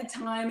 and we had the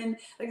time, and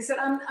like I said,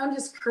 I'm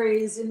just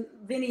crazed. And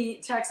Vinny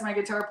Tex, my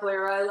guitar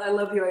player, I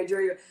love you, I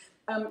adore you.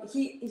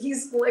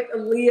 He's like a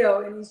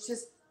Leo, and he's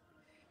just.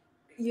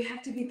 You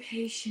have to be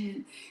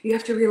patient. You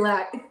have to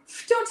relax.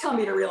 Don't tell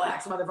me to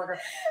relax, motherfucker.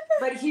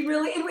 But he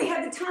really, and we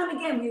had the time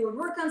again. We would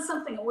work on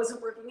something. It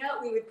wasn't working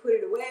out. We would put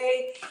it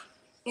away.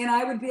 And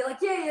I would be like,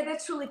 yeah,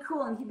 that's really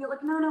cool. And he'd be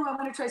like, no, I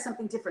want to try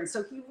something different.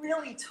 So he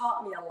really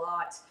taught me a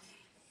lot.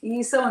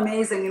 He's so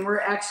amazing. And we're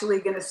actually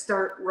going to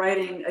start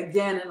writing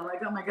again. And I'm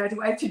like, oh my God,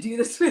 do I have to do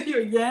this with you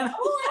again?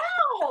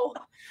 Oh, wow.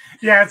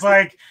 Yeah, it's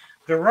like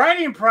the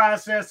writing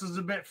process is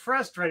a bit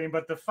frustrating,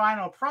 but the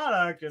final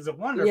product is a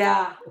wonderful.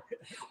 Yeah.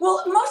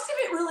 Well, most of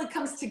it really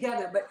comes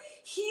together, but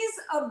he's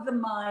of the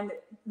mind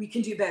that we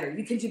can do better.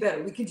 You can do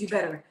better. We can do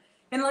better.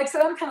 And like I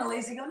said, I'm kind of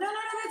lazy. Go, no,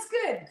 that's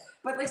good.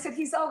 But like I said,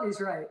 he's always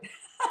right.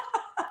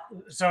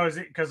 So is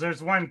it because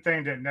there's one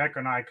thing that Nick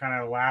and I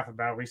kind of laugh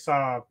about. We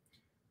saw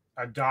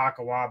a doc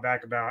a while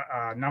back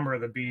about Number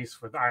of the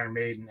Beast with Iron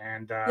Maiden,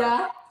 and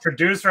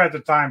producer at the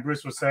time,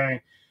 Bruce, was saying,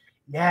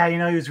 yeah, you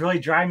know, he was really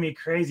driving me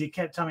crazy. He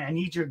kept telling me, I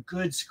need your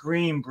good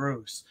scream,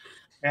 Bruce.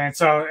 And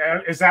so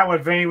is that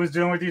what Vinny was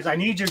doing with these? I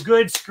need your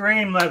good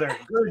scream, Leather.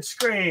 Good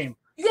scream.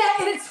 Yeah,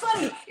 and it's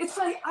funny.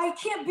 I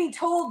can't be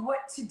told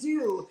what to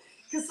do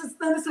because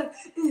it's like,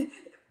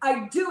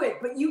 I do it,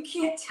 but you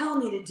can't tell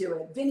me to do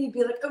it. Vinny'd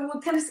be like, oh,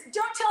 well, don't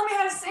tell me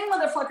how to sing,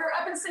 motherfucker.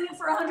 I've been singing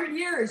for 100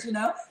 years, you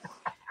know?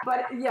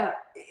 But yeah.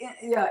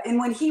 And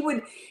when he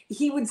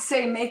would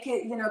say, make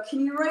it, you know, can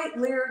you write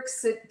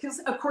lyrics? Because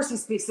of course he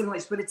speaks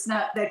English, but it's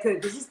not that good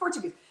because he's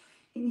Portuguese.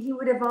 And he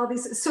would have all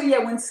these. So yeah,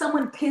 when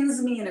someone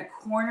pins me in a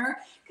corner,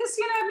 because,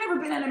 you know, I've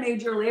never been on a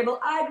major label.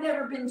 I've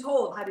never been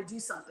told how to do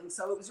something.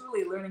 So it was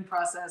really a learning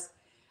process.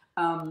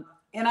 And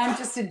I'm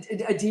just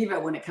a diva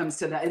when it comes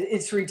to that.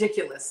 It's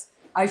ridiculous.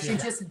 I should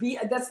just be,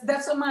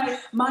 that's what my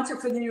mantra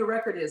for the new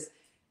record is.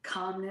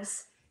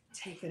 Calmness,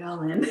 take it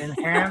all in.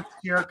 Enhance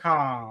your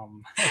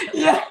calm.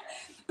 Yeah.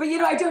 But, you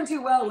know, I don't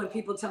do well when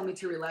people tell me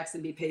to relax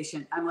and be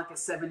patient. I'm like a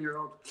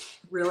 7-year-old.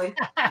 Really?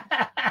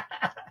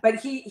 But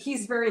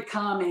he's very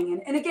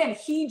calming. And again,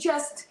 he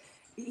just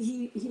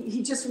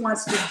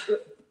wants to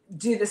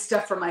do this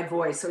stuff for my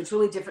voice. So it's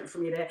really different for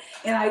me to,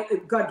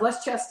 and God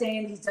bless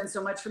Chastain. He's done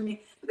so much for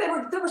me. But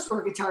they were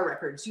for guitar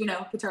records, you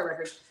know, guitar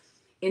records.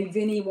 And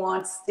Vinny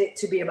wants it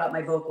to be about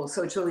my vocals.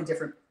 So it's really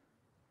different.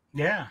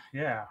 Yeah.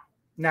 Yeah.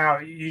 Now,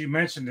 you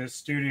mentioned this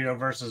studio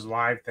versus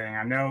live thing.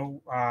 I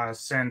know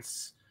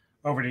since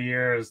over the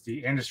years,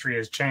 the industry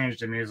has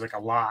changed in music a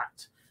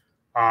lot,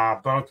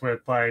 both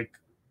with like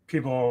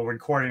people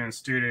recording in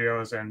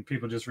studios and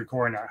people just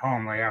recording at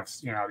home. They have,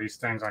 you know, these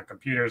things on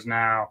computers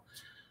now.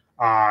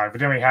 But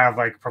then we have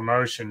like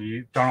promotion.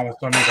 You don't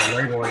need a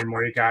label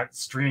anymore. You got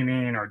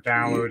streaming or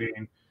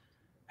downloading.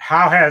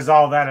 How has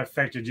all that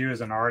affected you as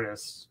an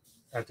artist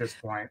at this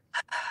point?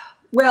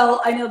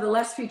 Well, I know the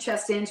last few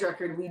Chastain's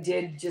record, we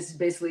did just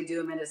basically do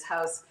them in his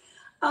house.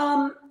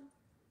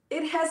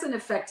 It hasn't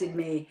affected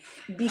me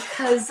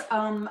because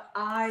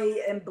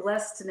I am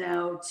blessed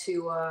now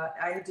to,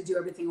 I had to do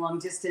everything long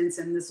distance,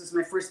 and this was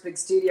my first big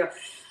studio.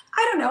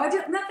 I don't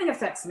know, nothing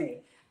affects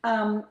me.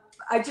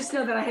 I just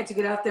know that I had to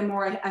get out there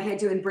more. I had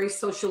to embrace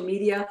social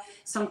media.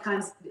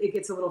 Sometimes it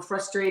gets a little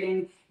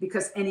frustrating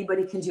because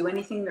anybody can do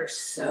anything. There's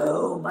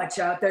so much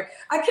out there.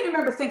 I can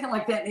remember thinking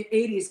like that in the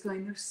 80s,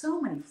 going, there's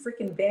so many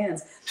freaking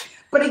bands.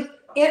 But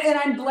and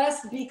I'm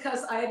blessed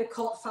because I had a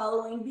cult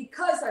following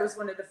because I was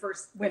one of the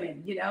first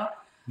women, you know?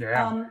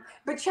 Yeah.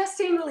 But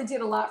Chastain really did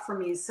a lot for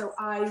me. So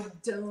I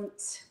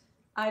don't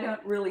I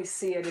don't really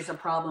see it as a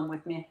problem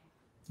with me.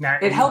 Now,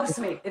 It helps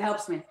me. It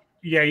helps me.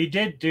 Yeah, you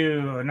did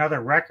do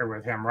another record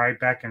with him, right?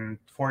 Back in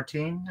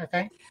 14, I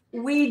think.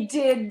 We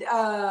did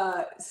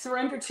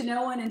Surrender to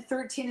No One in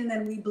 13, and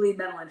then We Bleed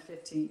Metal in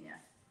 15. Yeah.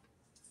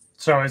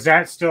 So is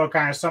that still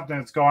kind of something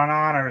that's going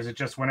on, or is it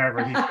just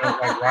whenever he feels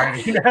like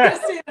writing?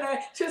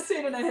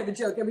 Justine and I have a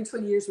joke. Every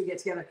 20 years we get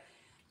together.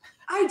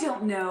 I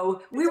don't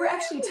know. We were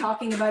actually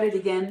talking about it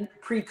again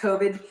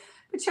pre-COVID,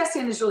 but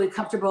Justine is really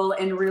comfortable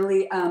and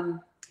really,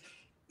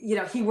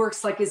 he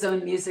works like his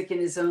own music and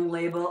his own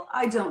label.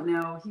 I don't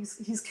know.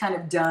 He's kind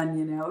of done,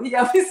 He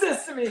always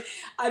says to me,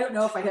 I don't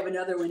know if I have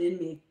another one in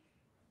me.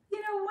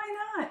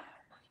 Why not?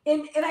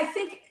 And I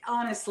think,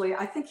 honestly,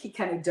 I think he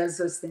kind of does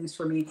those things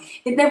for me.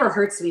 It never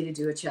hurts me to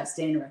do a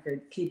Chastain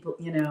record. People,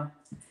 Yeah.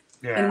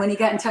 And when he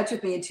got in touch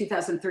with me in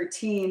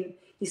 2013,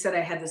 he said,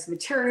 I had this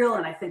material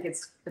and I think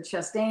it's a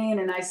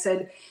Chastain. And I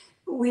said,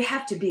 we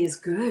have to be as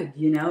good,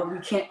 We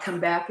can't come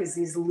back as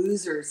these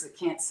losers that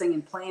can't sing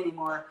and play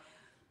anymore.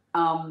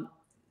 But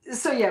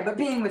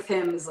being with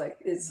him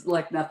is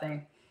like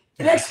nothing.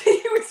 And actually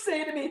he would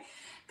say to me,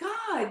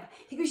 God,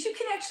 he goes, you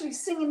can actually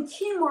sing in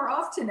key more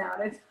often now.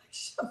 And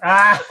he's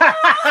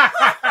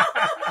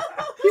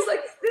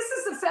like, this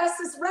is the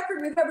fastest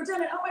record we've ever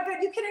done. And oh my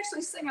God, you can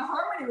actually sing a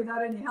harmony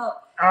without any help.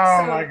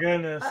 Oh my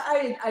goodness.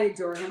 I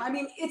adore him. I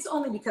mean, it's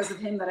only because of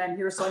him that I'm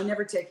here. So I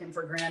never take him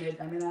for granted.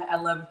 I mean, I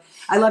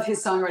love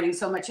his songwriting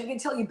so much. I can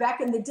tell you back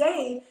in the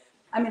day,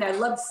 I mean, I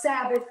loved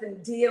Sabbath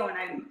and Dio, and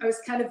I was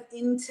kind of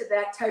into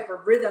that type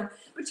of rhythm.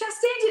 But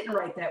Chastain didn't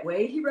write that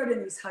way. He wrote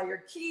in these higher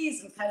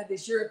keys and kind of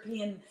this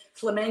European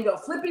flamenco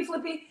flippy.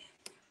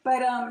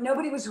 But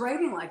nobody was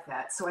writing like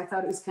that, so I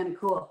thought it was kind of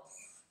cool.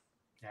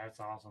 Yeah, that's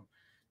awesome.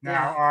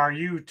 Now, are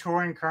you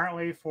touring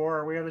currently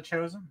for We Are the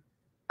Chosen?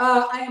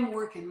 I am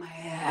working my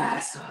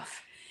ass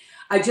off.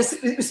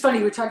 It was funny,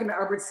 we were talking about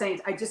Arbor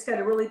Saint. I just got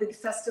a really big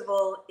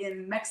festival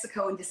in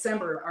Mexico in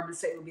December. Arbor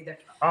Saint will be there.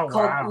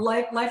 Called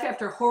Life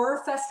After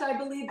Horror Fest, I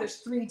believe. There's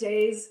 3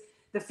 days.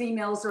 The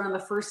females are on the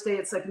first day.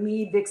 It's like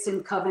me,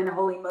 Vixen, Coven,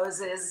 Holy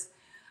Moses.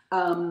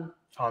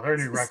 Their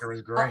new record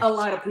was great. A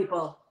lot of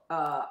people.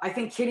 I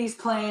think Kitty's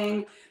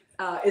playing.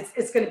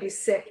 It's going to be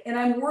sick. And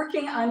I'm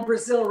working on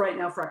Brazil right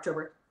now for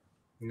October.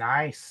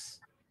 Nice.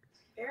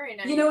 Very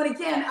nice. And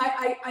again,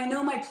 I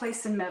know my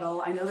place in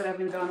metal. I know that I've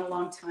been gone a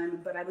long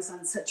time, but I was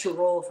on such a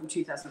roll from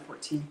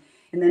 2014.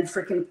 And then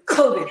freaking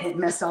COVID hit and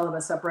messed all of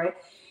us up, right?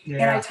 Yeah.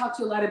 And I talked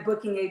to a lot of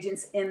booking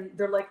agents, and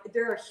they're like,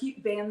 there are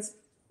bands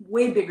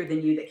way bigger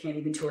than you that can't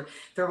even tour.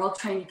 They're all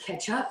trying to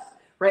catch up,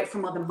 right?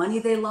 From all the money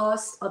they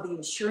lost, all the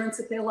insurance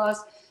that they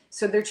lost.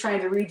 So they're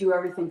trying to redo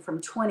everything from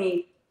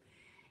 20.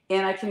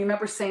 And I can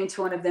remember saying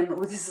to one of them,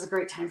 well, this is a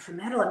great time for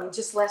metal. I mean,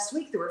 just last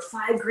week, there were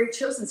 5 great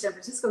shows in San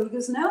Francisco. He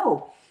goes,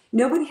 no,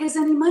 nobody has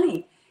any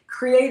money.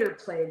 Creator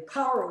played,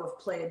 Powerwolf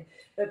played,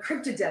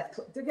 Cryptodeath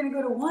played. They're going to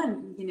go to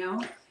one,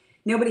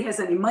 Nobody has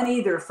any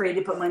money. They're afraid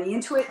to put money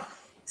into it.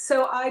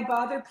 So I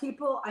bother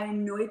people. I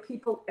annoy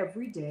people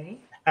every day.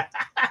 And,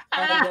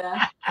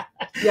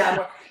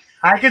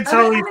 I can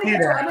totally see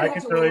that. I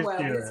can totally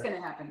see that. It's going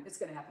to happen. It's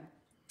going to happen.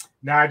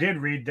 Now, I did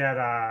read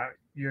that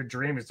your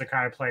dream is to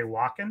kind of play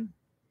Wacken.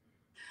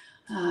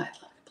 I'd love to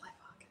play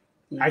Wacken.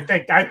 Yeah.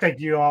 I think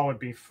you all would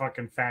be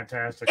fucking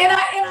fantastic. And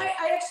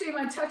I actually am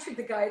in touch with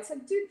the guy. It's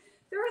like, dude,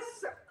 there are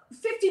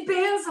 50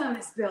 bands on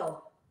this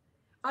bill.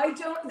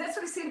 That's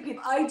what I say to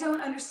people. I don't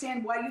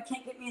understand why you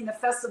can't get me in the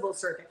festival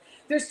circuit.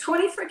 There's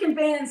 20 freaking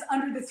bands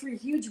under the 3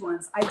 huge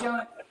ones. I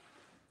don't,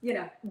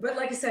 but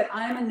like I said,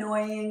 I'm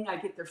annoying. I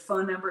get their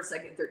phone numbers. I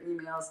get their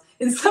emails.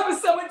 And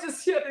someone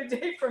just the other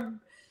day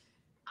from,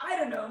 I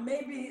don't know,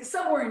 maybe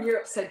somewhere in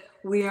Europe said,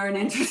 we aren't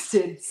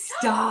interested.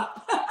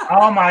 Stop.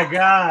 Oh my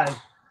God.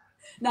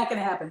 Not going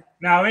to happen.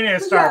 No, we need to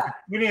start.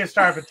 We need to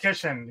start a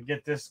petition to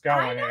get this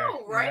going. I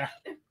know, right?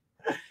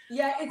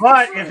 Yeah.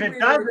 But if it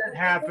doesn't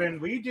happen,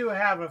 we do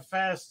have a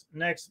fest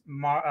next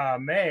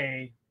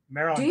May,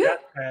 Maryland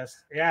Death Fest.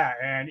 Yeah,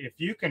 and if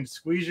you can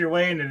squeeze your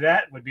way into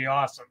that, would be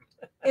awesome.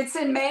 It's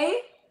in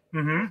May.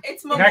 Mm-hmm.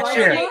 It's Memorial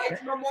Day.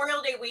 It's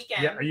Memorial Day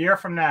weekend. Yeah, a year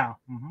from now.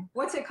 Mm-hmm.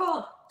 What's it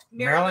called?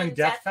 Maryland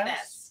Death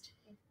Fest.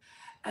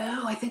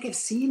 Oh, I think I've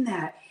seen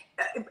that.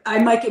 I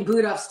might get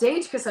booed off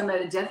stage because I'm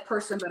not a deaf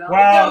person, but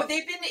no,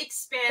 they've been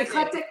expanding.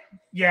 Eclectic.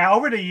 Yeah,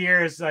 over the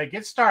years, like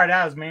it started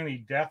out as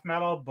mainly death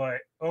metal, but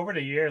over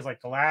the years,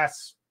 like the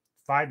last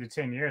 5 to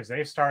 10 years,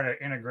 they started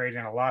integrating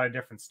a lot of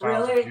different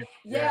styles. Really?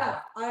 Yeah.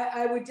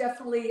 I would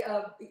definitely,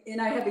 and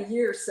I have a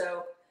year,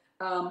 so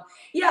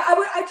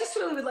I just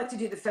really would like to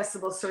do the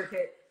festival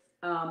circuit.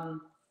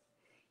 And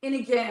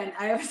again,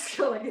 I always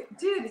feel like,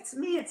 dude, it's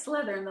me, it's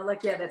leather, and they're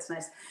like, yeah, that's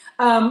nice.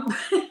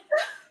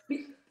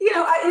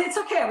 It's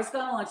okay. I was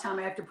gone a long time.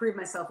 I have to prove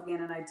myself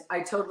again, and I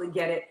totally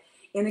get it.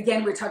 And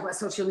again, we're talking about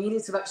social media.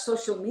 It's about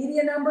social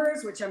media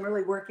numbers, which I'm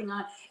really working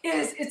on.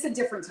 It's a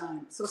different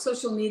time. So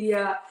social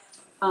media,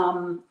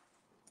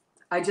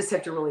 I just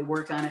have to really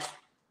work on it,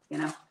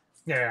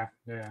 Yeah.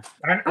 We're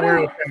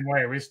the same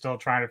way. We're still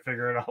trying to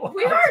figure it out.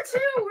 We are too.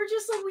 We're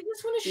just like, we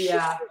just want to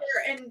share,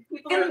 and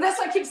people. And that's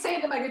what I keep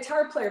saying to my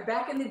guitar player.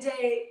 Back in the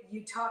day,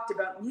 you talked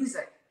about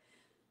music,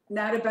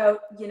 not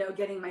about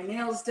getting my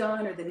nails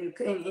done or the new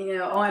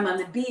I'm on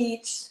the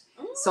beach.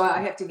 So I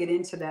have to get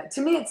into that.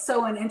 To me, it's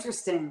so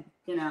uninteresting.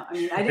 I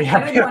mean, I didn't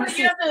want to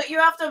see. You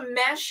have to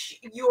mesh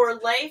your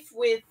life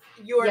with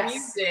your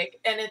music,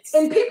 and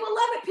people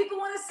love it. People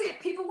want to see it.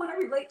 People want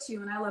to relate to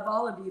you, and I love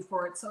all of you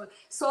for it. So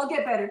I'll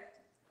get better.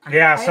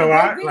 Yeah.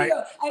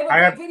 I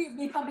have a video of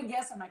me pumping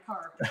gas on my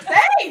car.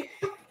 Hey.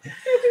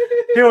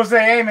 People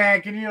say, "Hey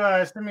man, can you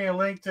send me a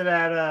link to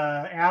that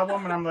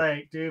album?" And I'm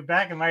like, "Dude,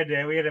 back in my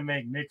day, we had to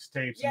make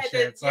mixtapes and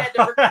shit." You had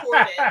to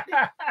record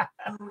it.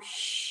 Oh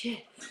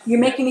shit!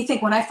 You're making me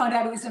think. When I found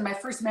out it was in my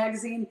first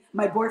magazine,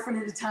 my boyfriend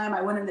at the time,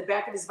 I went in the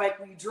back of his bike.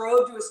 We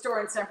drove to a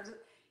store in San Francisco.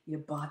 You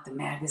bought the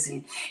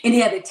magazine, and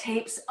he had the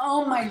tapes.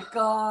 Oh my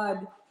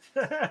god!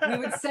 We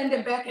would send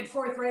him back and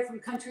forth right from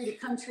country to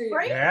country.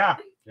 Right? Yeah.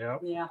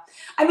 Yeah.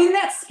 I mean,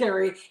 that's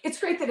scary. It's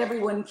great that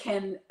everyone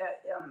can,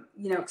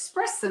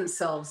 express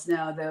themselves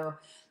now, though.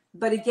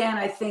 But again,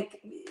 I think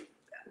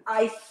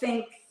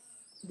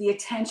the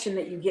attention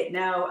that you get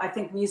now, I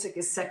think music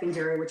is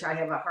secondary, which I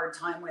have a hard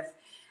time with.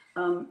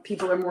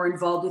 People are more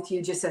involved with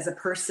you just as a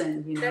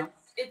person,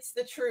 It's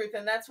the truth,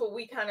 and that's what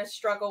we kind of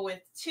struggle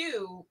with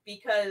too,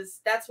 because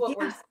that's what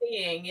we're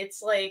seeing.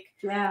 It's like,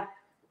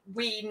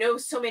 we know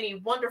so many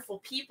wonderful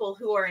people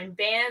who are in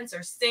bands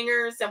or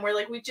singers, and we're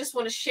like, we just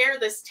want to share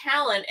this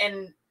talent,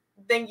 and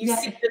then you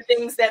see the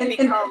things that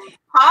become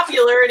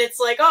popular, and it's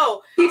like,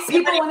 oh,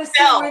 people want to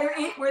see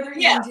where they're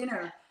eating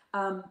dinner.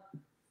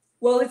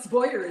 Well, it's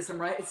voyeurism,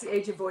 right? It's the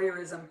age of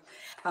voyeurism.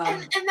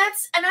 And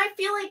I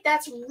feel like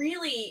that's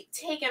really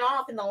taken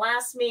off in the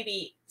last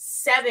maybe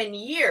 7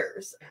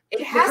 years.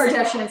 It hasn't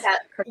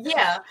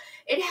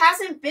it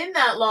hasn't been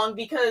that long,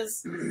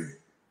 because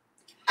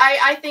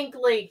I think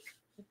like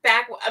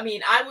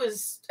I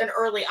was an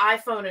early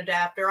iPhone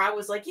adapter. I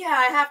was like,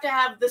 I have to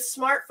have the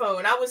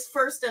smartphone. I was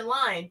first in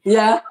line.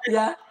 Yeah.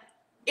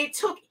 It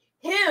took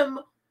him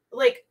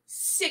like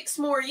 6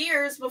 more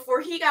years before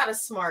he got a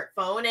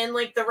smartphone, and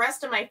like the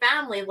rest of my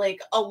family,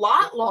 like a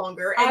lot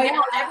longer. And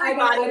now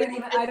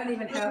everybody I don't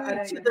even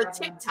have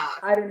TikTok.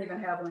 I don't even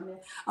have one.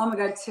 Oh my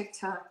god,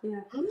 TikTok.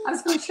 Yeah. I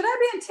was going, should I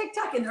be on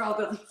TikTok? And they're all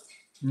going,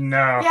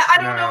 no. Yeah,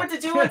 I don't know what to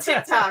do on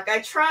TikTok.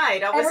 I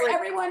tried. I was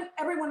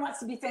everyone wants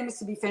to be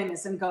famous,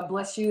 and God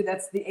bless you.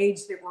 That's the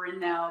age that we're in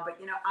now. But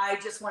I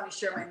just want to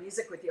share my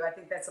music with you. I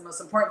think that's the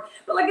most important.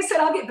 But like I said,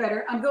 I'll get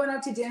better. I'm going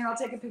out to dinner. I'll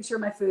take a picture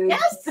of my food.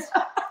 Yes.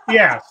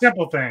 Yeah,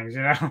 simple things.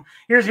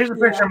 Here's a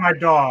picture of my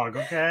dog.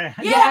 Okay.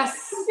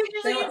 Yes.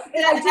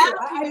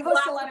 I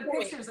post a lot of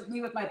pictures of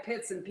me with my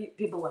pits, and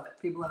people love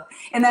it.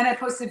 And then I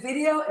posted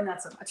video, and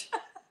not so much.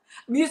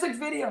 Music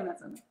video, not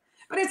so much.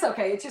 But it's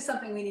okay. It's just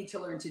something we need to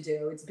learn to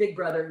do. It's Big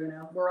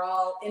Brother, We're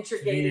all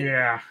integrated.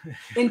 Yeah.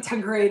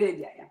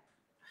 Integrated.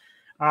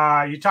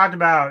 Yeah. You talked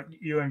about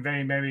you and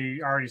Vinny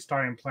maybe already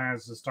starting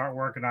plans to start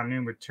working on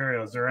new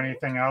material. Is there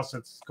anything else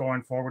that's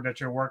going forward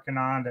that you're working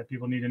on that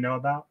people need to know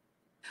about?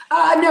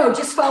 No,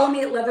 just follow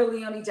me at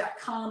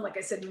leatherleone.com. Like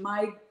I said,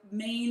 my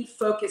main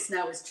focus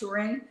now is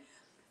touring.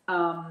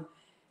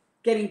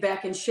 Getting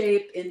back in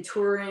shape in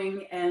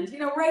touring, and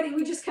writing.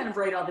 We just kind of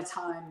write all the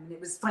time. And it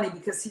was funny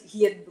because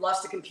he had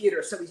lost a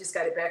computer, so we just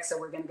got it back. So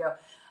we're going to go.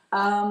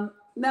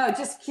 No,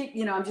 just keep.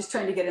 I'm just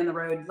trying to get in the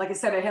road. Like I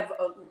said, I have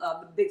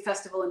a big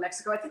festival in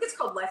Mexico. I think it's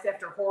called Life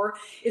After Horror.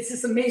 It's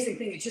this amazing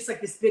thing. It's just like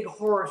this big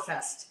horror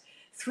fest.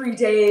 3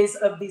 days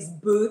of these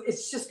booths.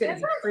 It's just going to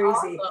be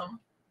crazy.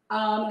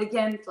 Awesome.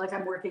 Again, like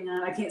I'm working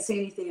on. I can't say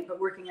anything, but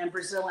working on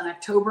Brazil in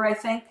October. I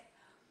think.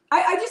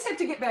 I just have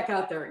to get back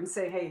out there and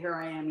say, hey, here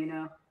I am.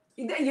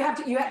 You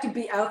have to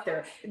be out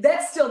there.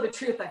 That's still the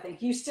truth, I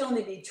think. You still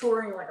need to be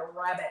touring like a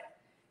rabbit,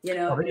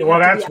 Well,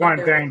 that's one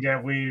thing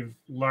that we've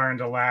learned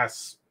the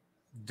last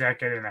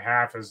decade and a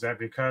half, is that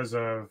because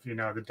of,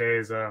 the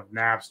days of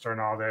Napster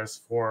and all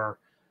this, for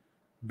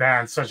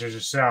bands such as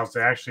yourselves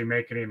to actually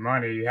make any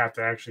money, you have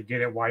to actually get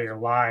it while you're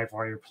live,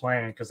 while you're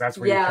playing, because that's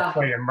where you can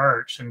play your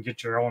merch and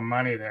get your own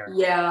money there.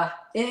 Yeah,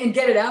 and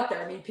get it out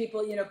there. I mean,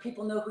 people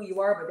know who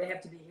you are, but they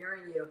have to be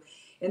hearing you.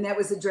 And that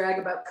was the drag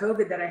about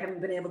COVID, that I haven't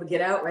been able to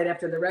get out right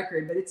after the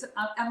record. But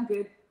I'm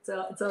good.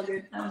 So it's all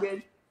good. I'm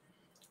good.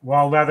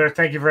 Well, Leather,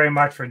 thank you very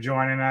much for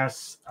joining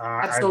us.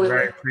 Absolutely. I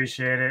very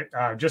appreciate it.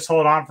 Just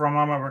hold on for a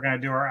moment. We're going to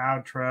do our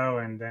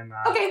outro, and then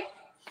okay.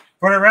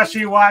 For the rest of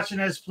you watching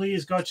this,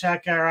 please go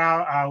check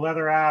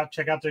Leather out.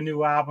 Check out their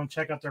new album.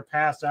 Check out their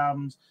past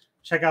albums.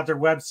 Check out their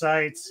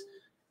websites.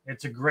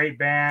 It's a great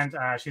band.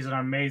 She's an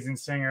amazing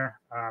singer.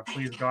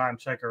 Please go out and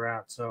check her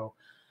out. So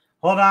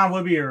hold on.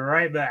 We'll be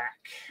right back.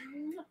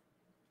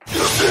 You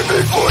see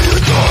me for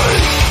you.